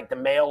kind of like the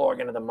Male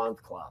Organ of the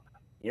Month Club.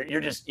 You're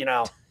just,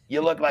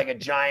 you look like a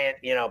giant,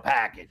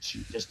 package,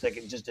 just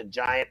a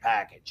giant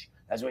package.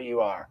 That's what you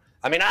are.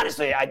 I mean,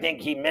 honestly, I think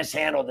he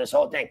mishandled this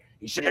whole thing.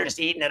 He should have just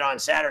eaten it on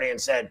Saturday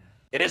and said,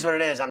 it is what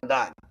it is, I'm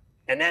done.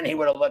 And then he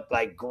would have looked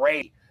like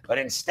great. But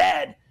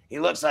instead, he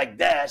looks like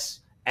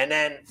this, and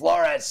then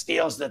Flores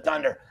steals the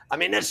thunder. I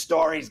mean, this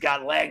story's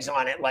got legs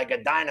on it like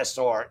a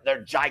dinosaur.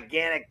 They're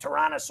gigantic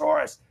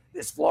Tyrannosaurus,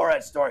 this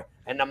Flores story.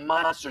 And the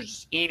monster's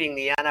just eating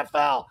the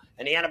NFL.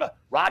 And the NFL,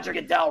 Roger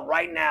Goodell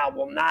right now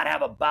will not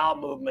have a bowel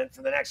movement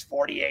for the next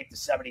 48 to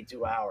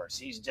 72 hours.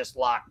 He's just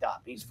locked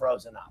up. He's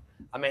frozen up.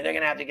 I mean, they're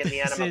going to have to get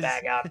the enema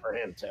bag out for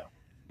him, too.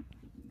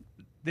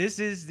 This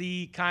is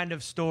the kind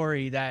of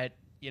story that,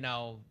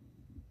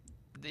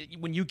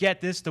 when you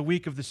get this the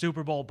week of the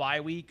Super Bowl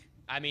bye week,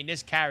 I mean,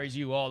 this carries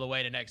you all the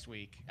way to next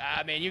week.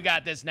 I mean, you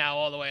got this now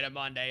all the way to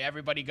Monday.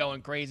 Everybody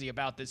going crazy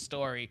about this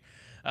story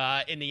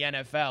in the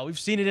NFL. We've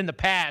seen it in the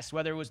past,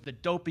 whether it was the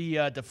dopey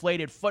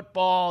deflated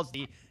footballs,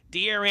 the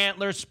deer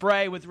antler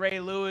spray with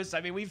Ray Lewis.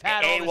 I mean, we've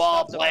had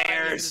all this stuff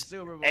players, the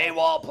Super Bowl.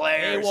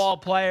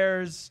 AWOL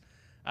players.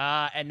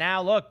 And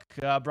now look,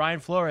 Brian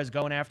Flores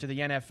going after the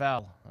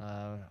NFL.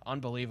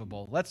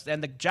 Unbelievable.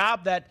 And the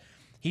job that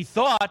he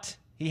thought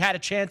he had a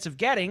chance of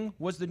getting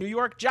was the New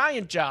York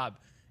Giant job.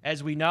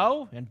 As we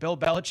know, and Bill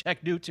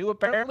Belichick knew too,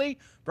 apparently,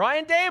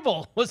 Brian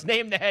Daboll was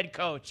named the head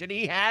coach, and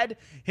he had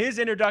his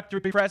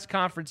introductory press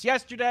conference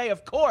yesterday.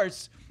 Of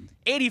course,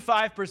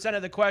 85%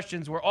 of the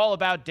questions were all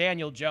about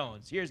Daniel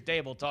Jones. Here's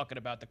Daboll talking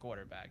about the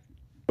quarterback.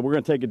 We're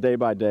going to take it day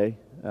by day.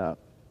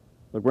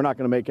 Look, we're not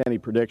going to make any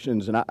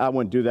predictions, and I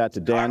wouldn't do that to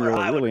Daniel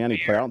or really any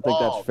player. I don't think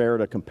that's fair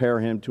to compare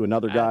him to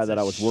another guy that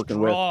I was working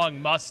with.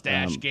 Strong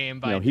mustache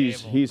game by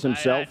Daboll. He's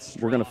himself.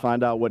 We're going to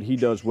find out what he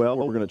does well.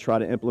 We're going to try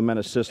to implement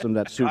a system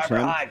that suits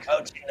him.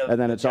 And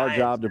then it's our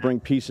job to bring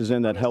pieces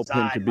in that help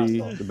him to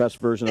be the best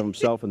version of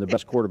himself and the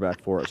best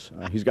quarterback for us.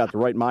 He's got the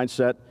right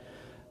mindset.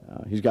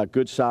 He's got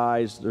good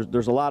size.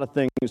 There's a lot of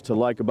things to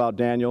like about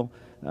Daniel.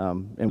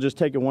 And we'll just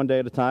take it one day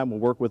at a time. We'll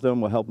work with him.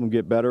 We'll help him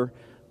get better.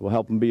 We'll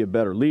help him be a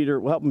better leader.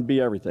 We'll help him be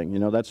everything.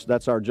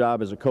 That's our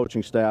job as a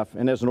coaching staff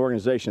and as an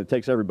organization. It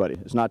takes everybody.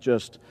 It's not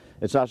just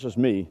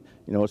me.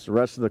 It's the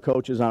rest of the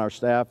coaches on our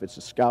staff. It's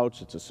the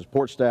scouts. It's the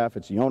support staff.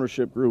 It's the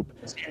ownership group.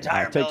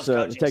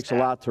 It takes a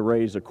lot to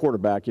raise a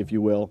quarterback, if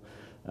you will.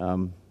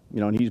 And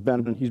he's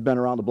been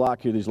around the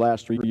block here these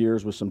last 3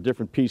 years with some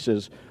different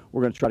pieces.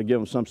 We're going to try to give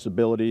him some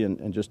stability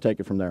and just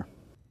take it from there.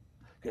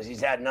 Because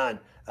he's had none.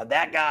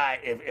 That guy,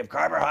 if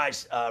Carver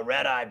High's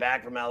red eye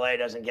back from L.A.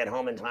 doesn't get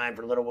home in time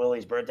for little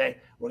Willie's birthday,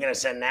 we're going to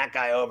send that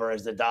guy over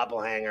as the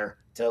doppelganger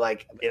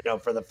to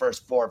for the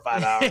first 4 or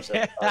 5 hours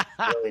of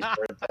Willie's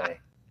birthday.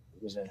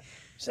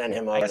 Send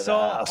him over to the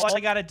house. All I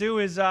got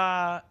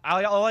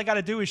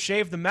to do is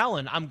shave the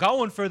melon. I'm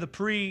going for the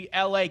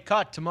pre-LA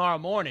cut tomorrow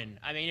morning.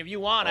 I mean, if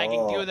you want, I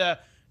can do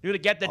the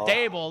get the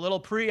Daboll, a little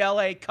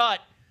pre-LA cut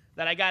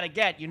that I got to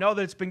get. That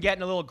it's been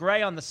getting a little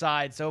gray on the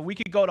side, so we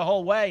could go the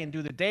whole way and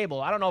do the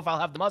Daboll. I don't know if I'll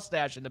have the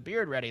mustache and the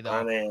beard ready,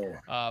 though,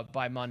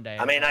 by Monday.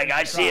 I mean,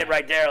 I see it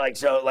right there.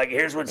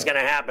 Here's what's going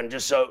to happen.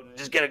 Just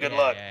get a good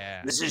look.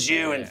 Yeah. This is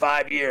you in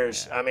 5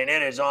 years. Yeah. I mean,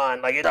 it is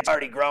on. It's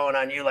already growing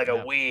on you like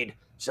a weed.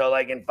 So,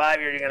 in 5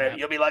 years,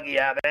 you'll be lucky you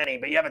have any,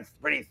 but you have a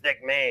pretty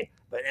thick mane.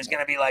 But it's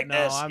going to be like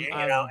this,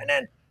 and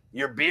then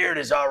your beard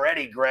is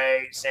already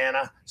gray,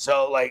 Santa.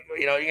 So,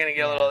 you're going to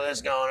get a little of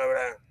this going over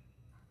there.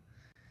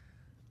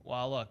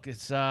 Well, look,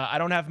 it's I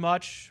don't have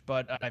much,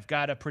 but I've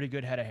got a pretty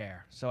good head of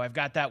hair. So I've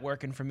got that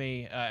working for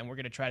me, and we're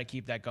going to try to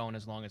keep that going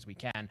as long as we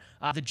can.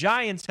 The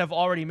Giants have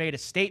already made a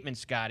statement,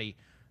 Scotty,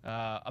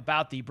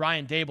 about the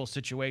Brian Daboll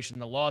situation,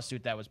 the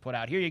lawsuit that was put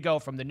out. Here you go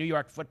from the New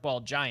York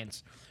Football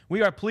Giants.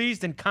 We are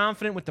pleased and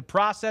confident with the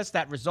process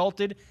that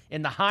resulted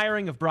in the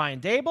hiring of Brian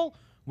Daboll.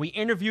 We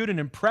interviewed an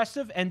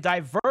impressive and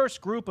diverse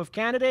group of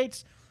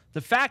candidates.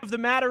 The fact of the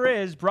matter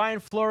is, Brian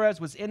Flores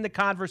was in the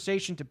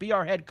conversation to be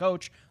our head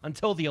coach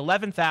until the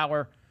 11th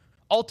hour.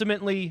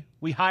 Ultimately,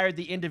 we hired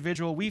the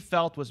individual we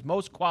felt was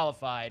most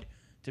qualified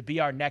to be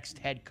our next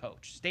head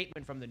coach.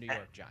 Statement from the New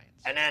York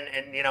Giants. And then,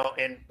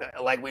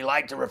 like we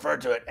like to refer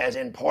to it as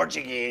in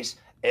Portuguese,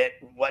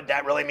 what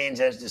that really means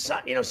is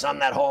to sum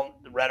that whole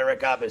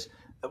rhetoric up is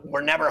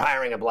we're never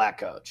hiring a black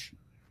coach.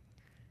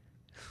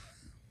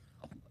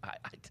 I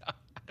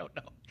don't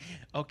know.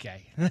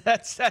 Okay,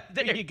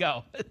 there you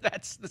go.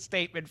 That's the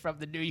statement from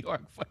the New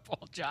York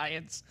Football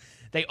Giants.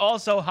 They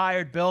also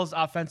hired Bills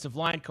offensive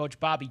line coach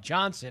Bobby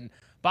Johnson.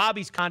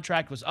 Bobby's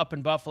contract was up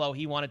in Buffalo.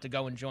 He wanted to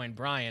go and join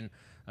Brian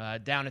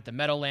down at the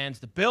Meadowlands.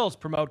 The Bills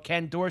promote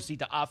Ken Dorsey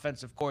to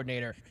offensive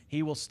coordinator.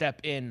 He will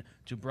step in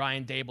to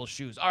Brian Daboll's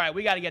shoes. All right,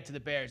 we got to get to the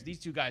Bears. These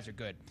two guys are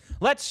good.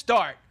 Let's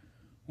start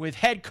with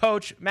head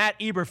coach Matt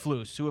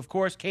Eberflus, who, of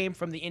course, came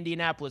from the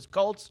Indianapolis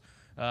Colts.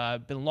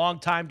 Been a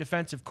long-time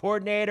defensive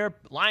coordinator,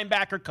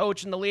 linebacker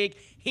coach in the league.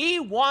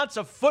 He wants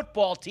a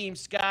football team,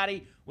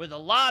 Scotty, with a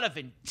lot of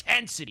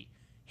intensity.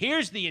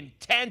 Here's the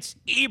intense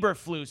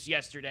Eberflus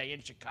yesterday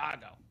in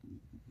Chicago.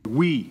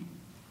 We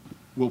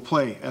will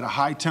play at a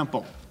high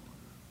tempo,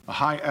 a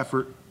high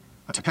effort,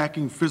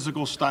 attacking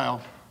physical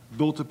style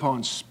built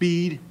upon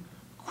speed,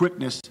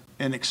 quickness,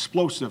 and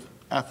explosive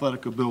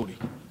athletic ability.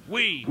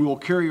 We will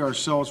carry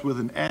ourselves with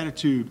an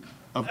attitude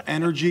of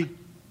energy,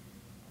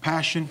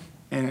 passion,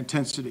 and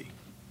intensity.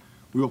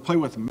 We will play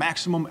with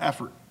maximum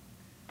effort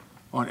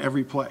on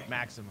every play.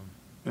 Maximum.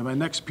 And my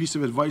next piece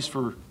of advice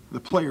for the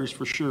players,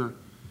 for sure,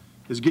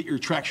 is get your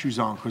track shoes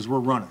on because we're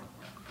running.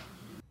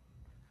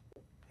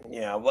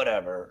 Yeah,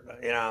 whatever.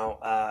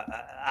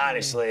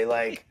 Honestly,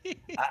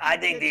 I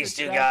think these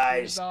two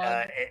guys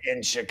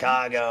in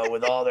Chicago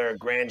with all their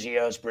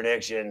grandiose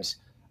predictions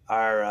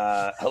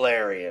are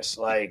hilarious.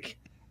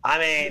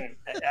 I've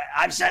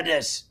said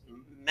this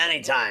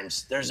many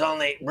times. There's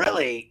only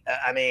really,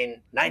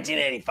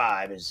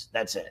 1985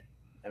 that's it.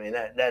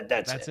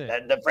 That's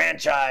it. The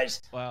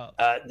franchise,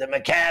 the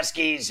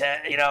McCaskies,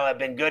 have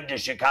been good to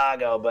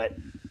Chicago, but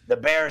the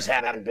Bears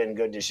haven't been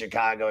good to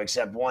Chicago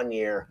except one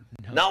year.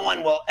 No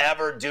one will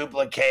ever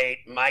duplicate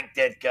Mike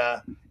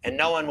Ditka, and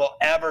no one will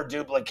ever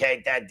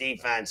duplicate that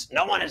defense.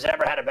 No one has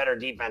ever had a better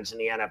defense in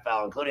the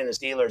NFL, including the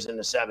Steelers in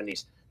the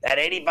 70s. That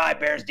 85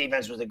 Bears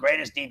defense was the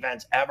greatest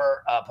defense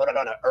ever put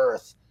on the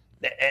earth,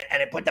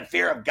 and it put the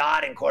fear of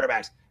God in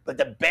quarterbacks. But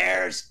the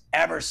Bears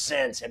ever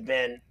since have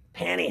been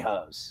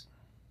pantyhose.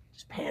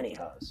 Just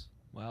pantyhose.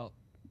 Well,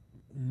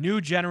 new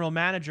general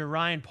manager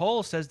Ryan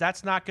Poles says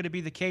that's not going to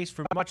be the case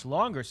for much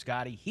longer,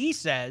 Scotty. He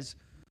says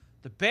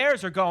the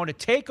Bears are going to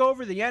take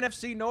over the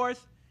NFC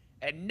North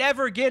and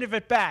never give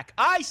it back.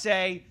 I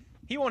say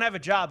he won't have a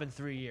job in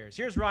 3 years.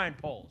 Here's Ryan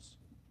Poles.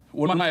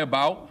 What am I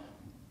about,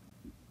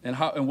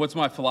 and what's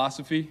my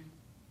philosophy?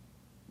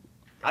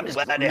 I'm just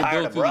glad they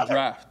hired a brother. The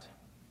draft.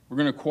 We're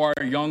going to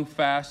acquire young,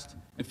 fast,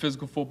 and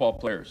physical football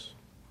players.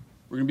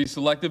 We're going to be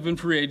selective in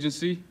free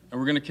agency, and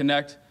we're going to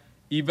connect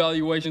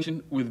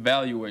evaluation with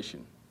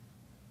valuation.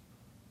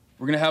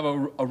 We're going to have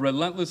a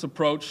relentless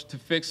approach to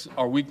fix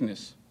our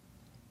weakness.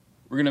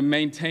 We're going to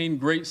maintain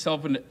great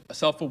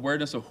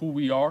self-awareness of who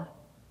we are.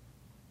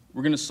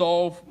 We're going to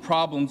solve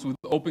problems with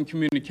open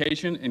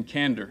communication and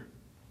candor.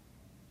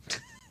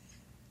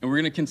 And we're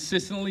going to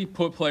consistently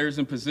put players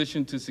in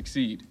position to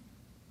succeed.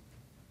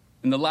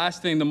 And the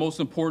last thing, the most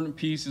important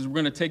piece, is we're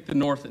going to take the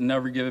North and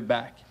never give it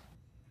back.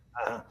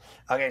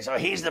 Okay, so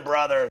he's the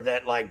brother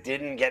that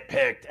didn't get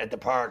picked at the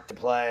park to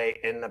play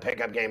in the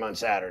pickup game on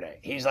Saturday.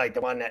 He's the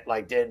one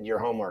that did your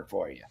homework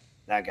for you.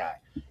 That guy.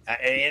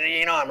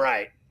 And I'm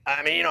right.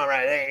 I'm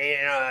right. Hey,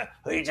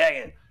 who are you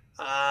taking?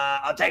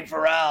 I'll take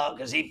Pharrell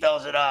because he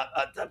fills it up.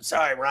 I'm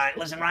sorry, Ryan.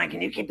 Listen, Ryan,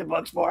 can you keep the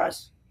books for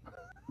us?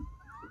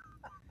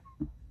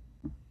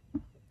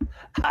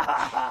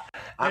 There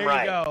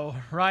you go.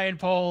 Ryan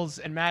Poles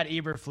and Matt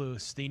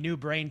Eberflus, the new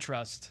brain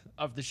trust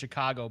of the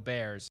Chicago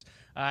Bears.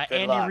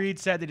 Andy Reid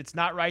said that it's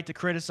not right to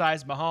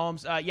criticize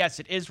Mahomes. Yes,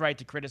 it is right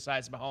to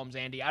criticize Mahomes,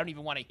 Andy. I don't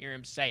even want to hear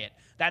him say it.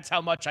 That's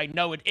how much I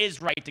know it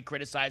is right to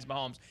criticize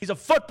Mahomes. He's a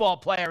football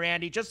player,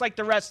 Andy, just like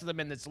the rest of them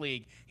in this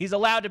league. He's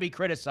allowed to be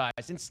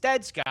criticized.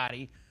 Instead,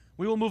 Scotty,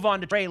 we will move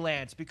on to Trey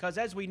Lance because,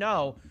 as we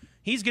know,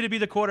 he's going to be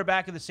the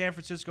quarterback of the San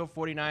Francisco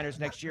 49ers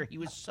next year. He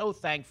was so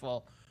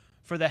thankful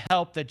for the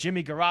help that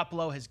Jimmy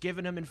Garoppolo has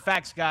given him. In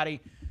fact, Scotty,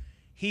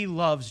 he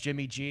loves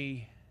Jimmy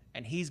G,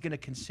 and he's going to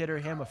consider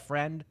him a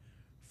friend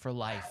for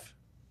life.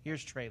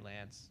 Here's Trey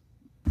Lance.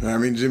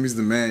 Jimmy's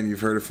the man. You've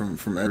heard it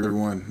from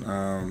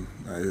everyone.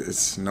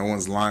 It's no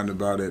one's lying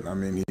about it.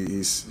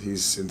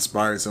 He's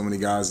inspired so many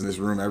guys in this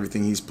room.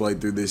 Everything he's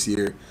played through this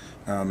year,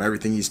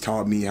 everything he's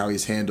taught me, how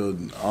he's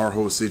handled our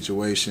whole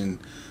situation.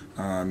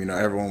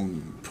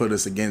 Everyone put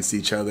us against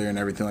each other and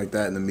everything like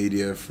that in the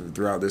media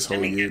throughout this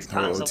whole year, the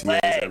whole OTAs,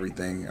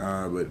 everything.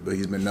 But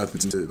he's been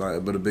nothing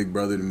but a big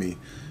brother to me,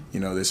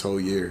 this whole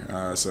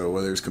year. So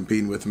whether it's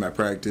competing with him at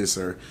practice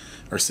or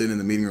sitting in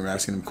the meeting room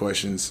asking him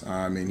questions,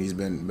 he's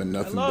been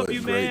nothing but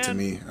great to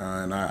me.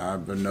 And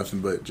I've been nothing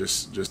but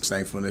just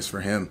thankfulness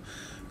for him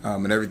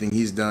and everything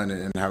he's done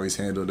and how he's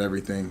handled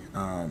everything.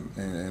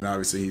 And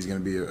obviously he's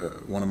going to be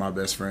one of my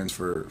best friends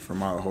for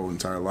my whole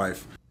entire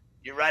life.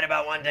 You're right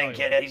about one thing,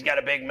 kid. He's got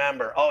a big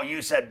member. Oh,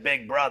 you said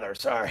big brother.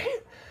 Sorry.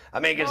 I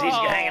mean, because he's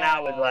hanging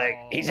out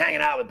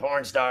with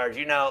porn stars.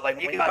 You know, like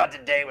when you go out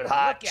to date with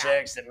hot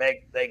chicks that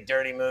make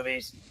dirty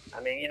movies.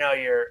 I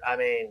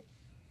mean,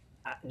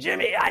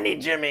 Jimmy, I need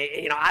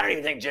Jimmy. I don't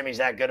even think Jimmy's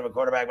that good of a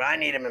quarterback, but I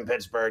need him in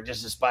Pittsburgh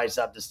just to spice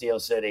up the Steel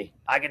City.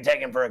 I can take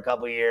him for a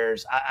couple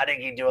years. I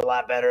think he'd do a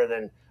lot better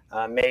than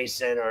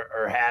Mason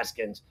or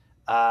Haskins.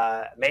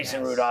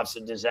 Mason Rudolph's a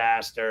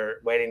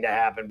disaster waiting to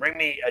happen. Bring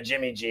me a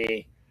Jimmy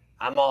G.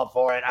 I'm all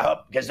for it. I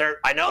hope, because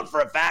I know for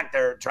a fact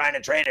they're trying to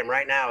trade him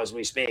right now as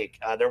we speak.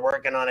 They're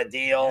working on a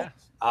deal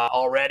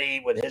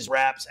already with his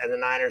reps and the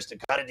Niners to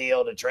cut a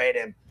deal to trade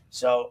him.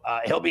 So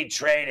he'll be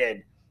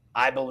traded,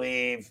 I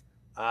believe,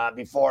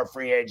 before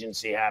free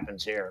agency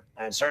happens here,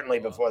 and certainly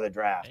before the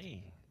draft.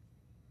 Hey.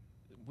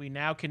 We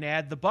now can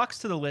add the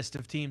Bucs to the list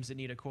of teams that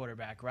need a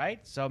quarterback,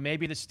 right? So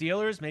maybe the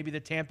Steelers, maybe the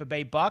Tampa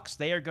Bay Bucs,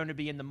 they are going to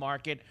be in the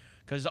market.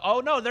 Because,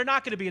 they're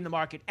not going to be in the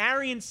market.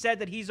 Arians said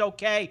that he's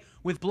okay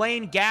with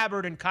Blaine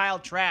Gabbert and Kyle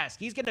Trask.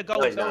 He's going to go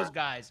with those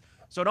guys.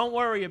 So don't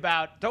worry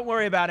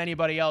about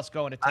anybody else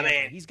going to Tampa. I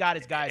mean, he's got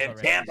his guys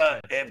already.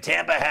 If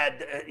Tampa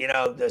had,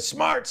 the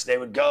smarts, they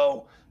would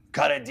go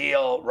cut a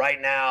deal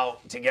right now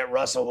to get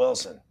Russell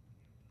Wilson.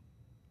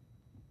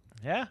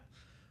 Yeah.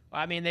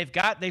 I mean,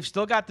 they've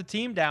still got the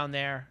team down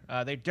there.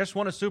 They just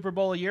won a Super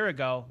Bowl a year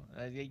ago.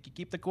 You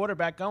keep the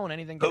quarterback going.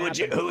 Anything can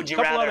happen. Who would you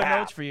rather have? A couple other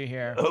notes for you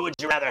here. Who would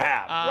you rather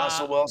have,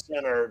 Russell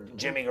Wilson or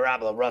Jimmy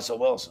Garoppolo? Russell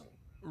Wilson.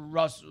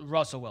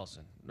 Russell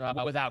Wilson,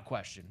 without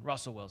question.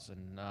 Russell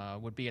Wilson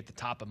would be at the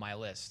top of my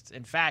list.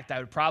 In fact, I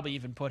would probably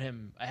even put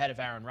him ahead of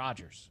Aaron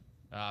Rodgers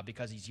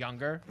because he's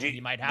younger. Do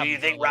you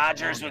think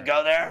Rodgers would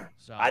go there?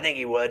 So, I think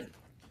he would.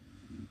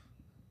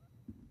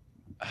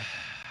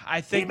 I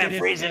think he's been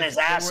freezing his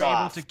ass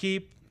off.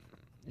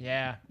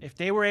 If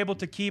they were able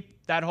to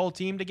keep that whole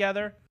team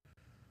together,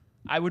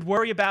 I would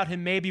worry about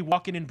him maybe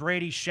walking in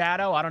Brady's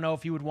shadow. I don't know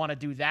if he would want to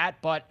do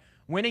that, but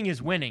winning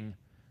is winning.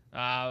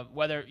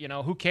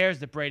 Who cares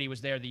that Brady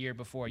was there the year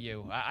before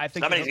you? I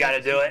think somebody's got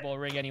to do it. Super Bowl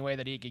ring any way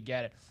that he could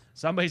get it.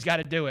 Somebody's got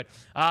to do it.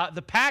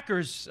 The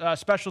Packers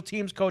special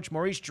teams coach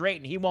Maurice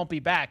Drayton, he won't be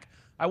back.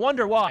 I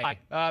wonder why.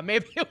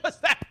 Maybe it was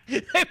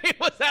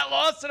that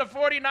loss to the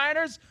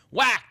 49ers.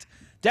 Whacked.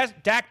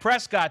 Dak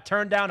Prescott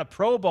turned down a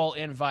Pro Bowl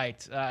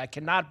invite. I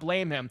cannot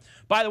blame him.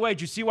 By the way,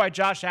 did you see why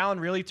Josh Allen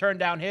really turned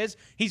down his?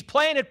 He's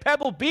playing at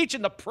Pebble Beach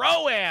in the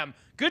Pro-Am.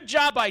 Good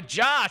job by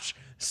Josh.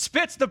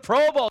 Spits the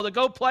Pro Bowl to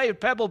go play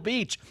at Pebble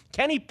Beach.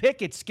 Kenny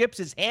Pickett skips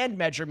his hand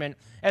measurement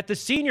at the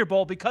Senior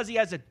Bowl because he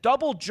has a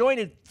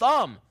double-jointed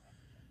thumb.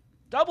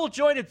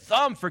 Double-jointed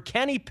thumb for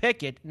Kenny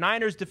Pickett.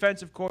 Niners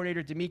defensive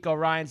coordinator DeMeco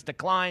Ryans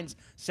declines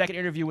second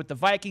interview with the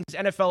Vikings.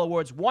 NFL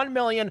awards $1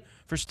 million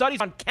for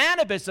studies on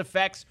cannabis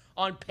effects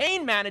on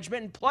pain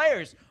management in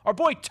players. Our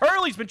boy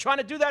Turley's been trying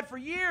to do that for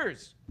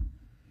years.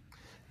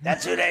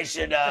 That's who they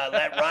should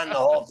let run the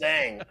whole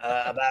thing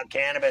about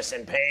cannabis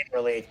and pain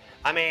relief.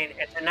 I mean,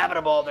 it's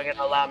inevitable they're going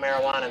to allow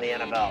marijuana in the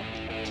NFL.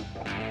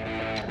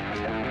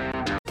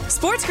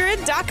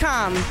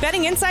 SportsGrid.com.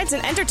 Betting insights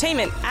and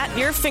entertainment at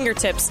your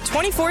fingertips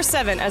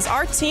 24/7 as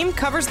our team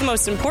covers the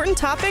most important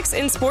topics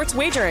in sports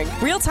wagering.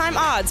 Real-time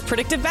odds,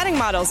 predictive betting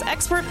models,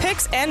 expert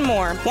picks, and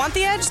more. Want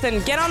the edge?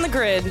 Then get on the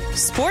grid.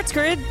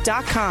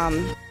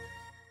 SportsGrid.com.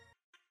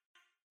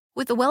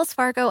 With the Wells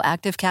Fargo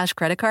Active Cash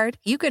Credit Card,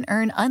 you can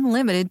earn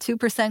unlimited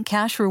 2%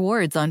 cash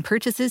rewards on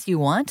purchases you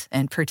want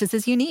and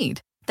purchases you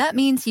need. That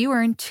means you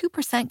earn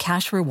 2%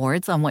 cash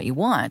rewards on what you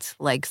want,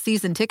 like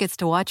season tickets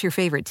to watch your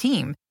favorite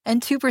team, and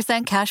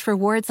 2% cash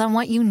rewards on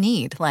what you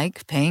need,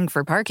 like paying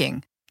for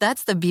parking.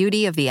 That's the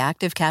beauty of the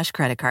Active Cash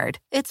Credit Card.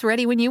 It's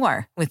ready when you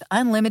are, with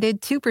unlimited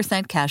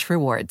 2% cash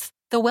rewards.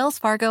 The Wells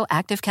Fargo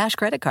Active Cash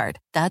Credit Card.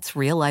 That's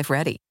real life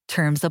ready.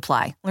 Terms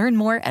apply. Learn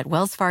more at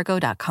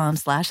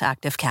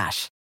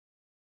wellsfargo.com/activecash.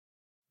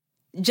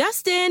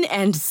 Justin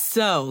and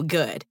so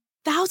good.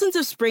 Thousands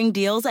of spring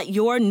deals at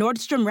your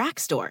Nordstrom Rack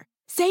store.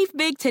 Save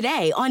big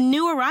today on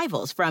new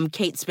arrivals from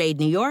Kate Spade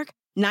New York,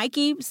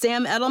 Nike,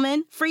 Sam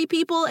Edelman, Free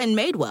People, and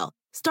Madewell,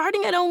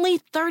 starting at only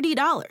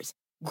 $30.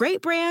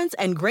 Great brands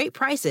and great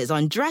prices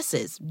on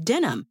dresses,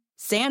 denim,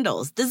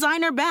 sandals,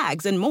 designer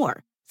bags, and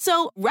more.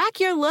 So rack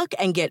your look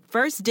and get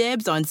first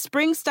dibs on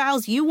spring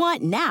styles you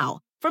want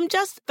now from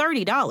just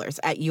 $30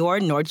 at your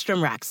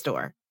Nordstrom Rack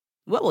store.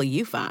 What will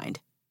you find?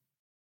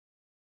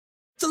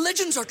 The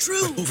legends are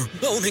true.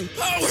 Overwhelming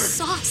power! The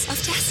sauce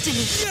of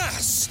destiny.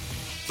 Yes!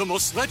 The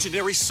most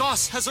legendary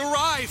sauce has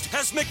arrived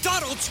as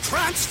McDonald's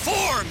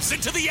transforms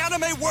into the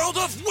anime world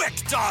of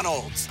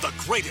WickDonald's. The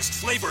greatest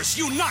flavors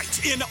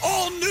unite in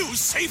all new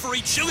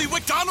savory chili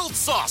McDonald's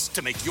sauce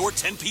to make your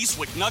 10-piece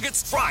Wick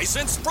Nuggets, fries,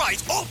 and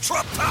Sprite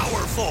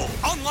ultra-powerful.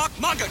 Unlock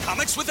manga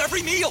comics with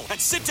every meal and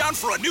sit down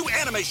for a new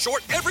anime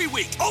short every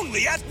week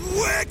only at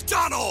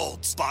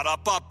WickDonald's.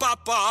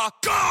 Ba-da-ba-ba-ba,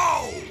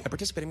 go! At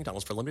participating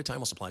McDonald's for a limited time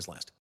while supplies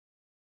last.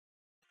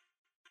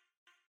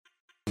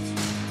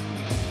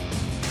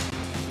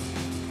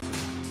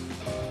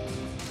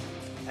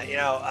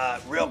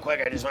 real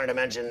quick, I just wanted to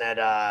mention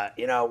that,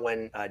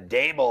 when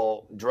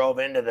Dable drove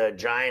into the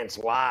Giants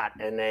lot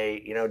and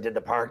they, did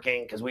the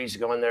parking, because we used to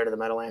go in there to the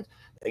Meadowlands,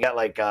 they got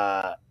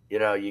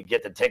you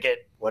get the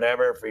ticket,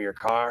 whatever, for your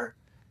car.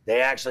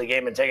 They actually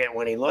gave him a ticket.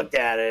 When he looked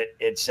at it,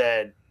 it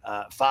said,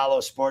 follow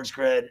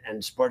SportsGrid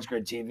and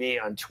SportsGrid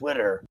TV on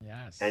Twitter.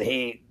 Yes. And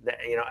he,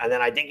 and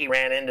then I think he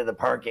ran into the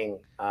parking,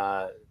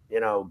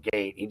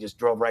 gate. He just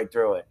drove right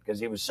through it because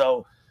he was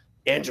so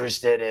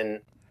interested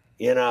in,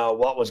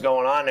 what was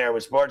going on there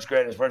with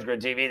SportsGrid and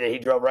SportsGrid TV that he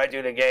drove right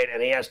through the gate,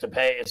 and he has to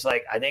pay.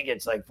 I think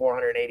it's like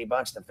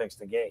 $480 to fix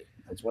the gate.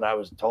 That's what I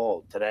was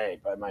told today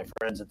by my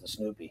friends at the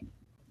Snoopy.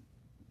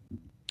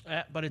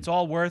 But it's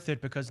all worth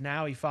it because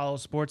now he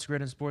follows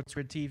SportsGrid and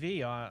SportsGrid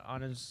TV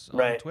on his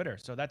on Twitter.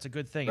 So that's a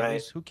good thing. Right. At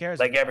least who cares?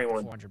 Like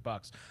everyone.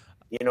 $400.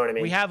 You know what I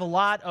mean? We have a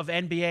lot of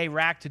NBA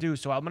rack to do.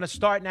 So I'm going to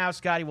start now,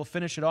 Scotty. We'll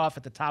finish it off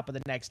at the top of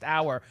the next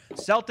hour.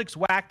 Celtics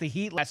whacked the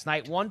Heat last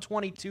night,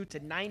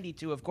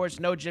 122-92. Of course,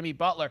 no Jimmy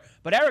Butler.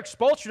 But Eric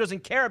Spoelstra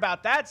doesn't care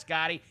about that,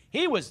 Scotty.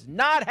 He was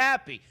not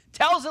happy.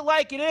 Tells it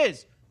like it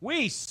is.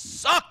 We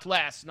sucked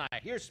last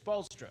night. Here's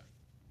Spoelstra.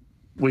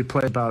 We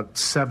played about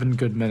 7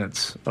 good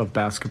minutes of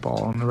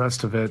basketball, and the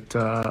rest of it,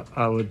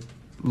 I would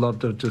love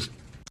to just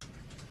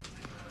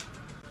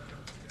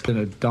in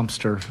a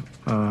dumpster,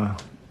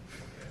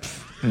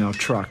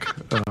 truck.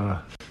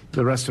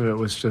 The rest of it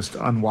was just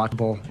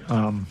unwatchable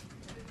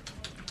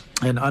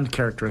and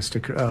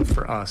uncharacteristic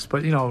for us.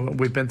 But,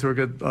 we've been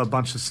through a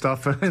bunch of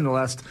stuff in the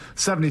last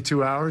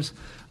 72 hours.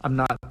 I'm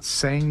not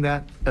saying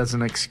that as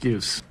an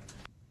excuse.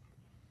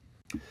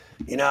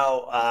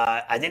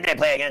 I think they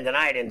play again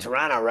tonight in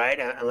Toronto, right?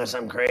 Unless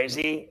I'm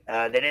crazy.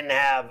 They didn't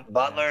have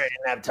Butler, they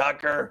didn't have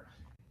Tucker.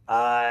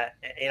 I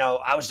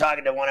was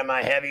talking to one of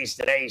my heavies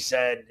today. He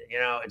said,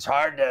 it's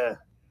hard to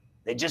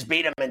 – they just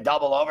beat them in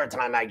double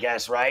overtime, I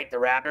guess, right? The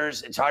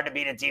Raptors. It's hard to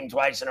beat a team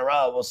twice in a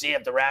row. We'll see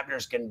if the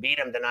Raptors can beat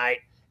them tonight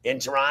in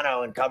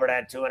Toronto and cover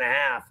that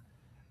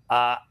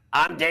 2.5.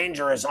 I'm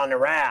dangerous on the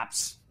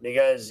Raps.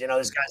 Because,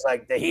 this guy's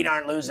like, the Heat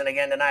aren't losing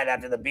again tonight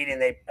after the beating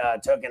they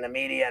took in the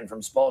media and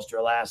from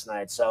Spoelstra last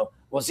night. So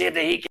we'll see if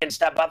the Heat can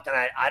step up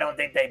tonight. I don't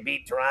think they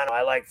beat Toronto.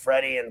 I like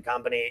Freddie and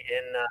company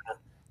in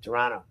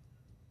Toronto.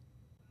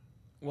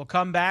 We'll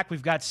come back.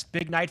 We've got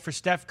big night for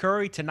Steph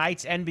Curry.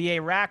 Tonight's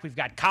NBA rack. We've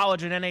got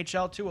college and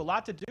NHL, too. A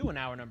lot to do in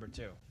hour number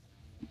 2.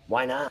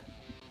 Why not?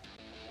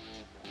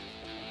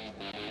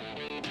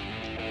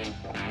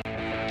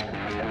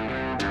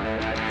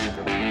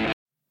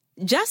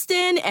 Just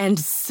in and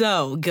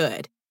so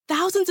good.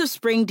 Thousands of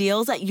spring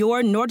deals at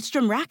your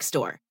Nordstrom Rack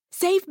store.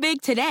 Save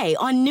big today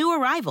on new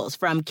arrivals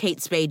from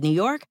Kate Spade New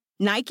York,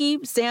 Nike,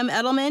 Sam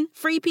Edelman,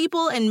 Free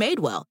People, and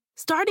Madewell,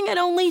 starting at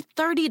only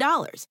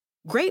 $30.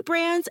 Great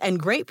brands and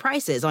great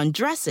prices on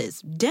dresses,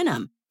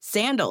 denim,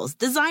 sandals,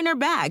 designer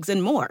bags,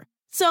 and more.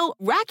 So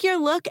rack your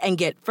look and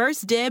get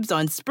first dibs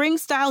on spring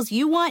styles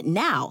you want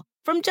now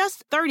from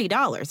just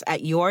 $30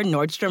 at your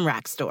Nordstrom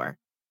Rack store.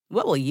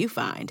 What will you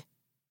find?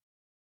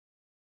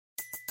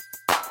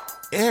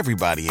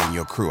 Everybody in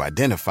your crew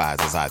identifies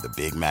as either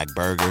Big Mac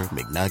Burger,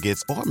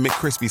 McNuggets, or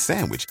McCrispy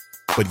Sandwich.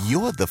 But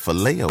you're the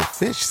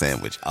Filet-O-Fish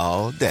Sandwich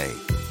all day.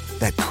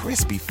 That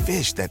crispy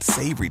fish, that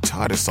savory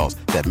tartar sauce,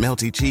 that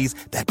melty cheese,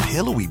 that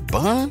pillowy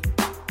bun.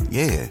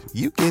 Yeah,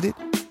 you get it.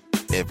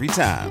 Every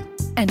time.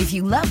 And if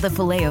you love the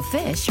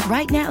Filet-O-Fish,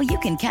 right now you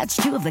can catch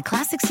 2 of the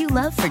classics you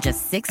love for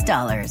just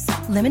 $6.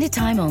 Limited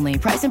time only.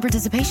 Price and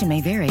participation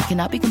may vary.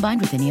 Cannot be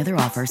combined with any other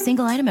offer.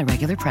 Single item at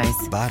regular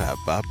price.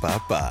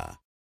 Ba-da-ba-ba-ba.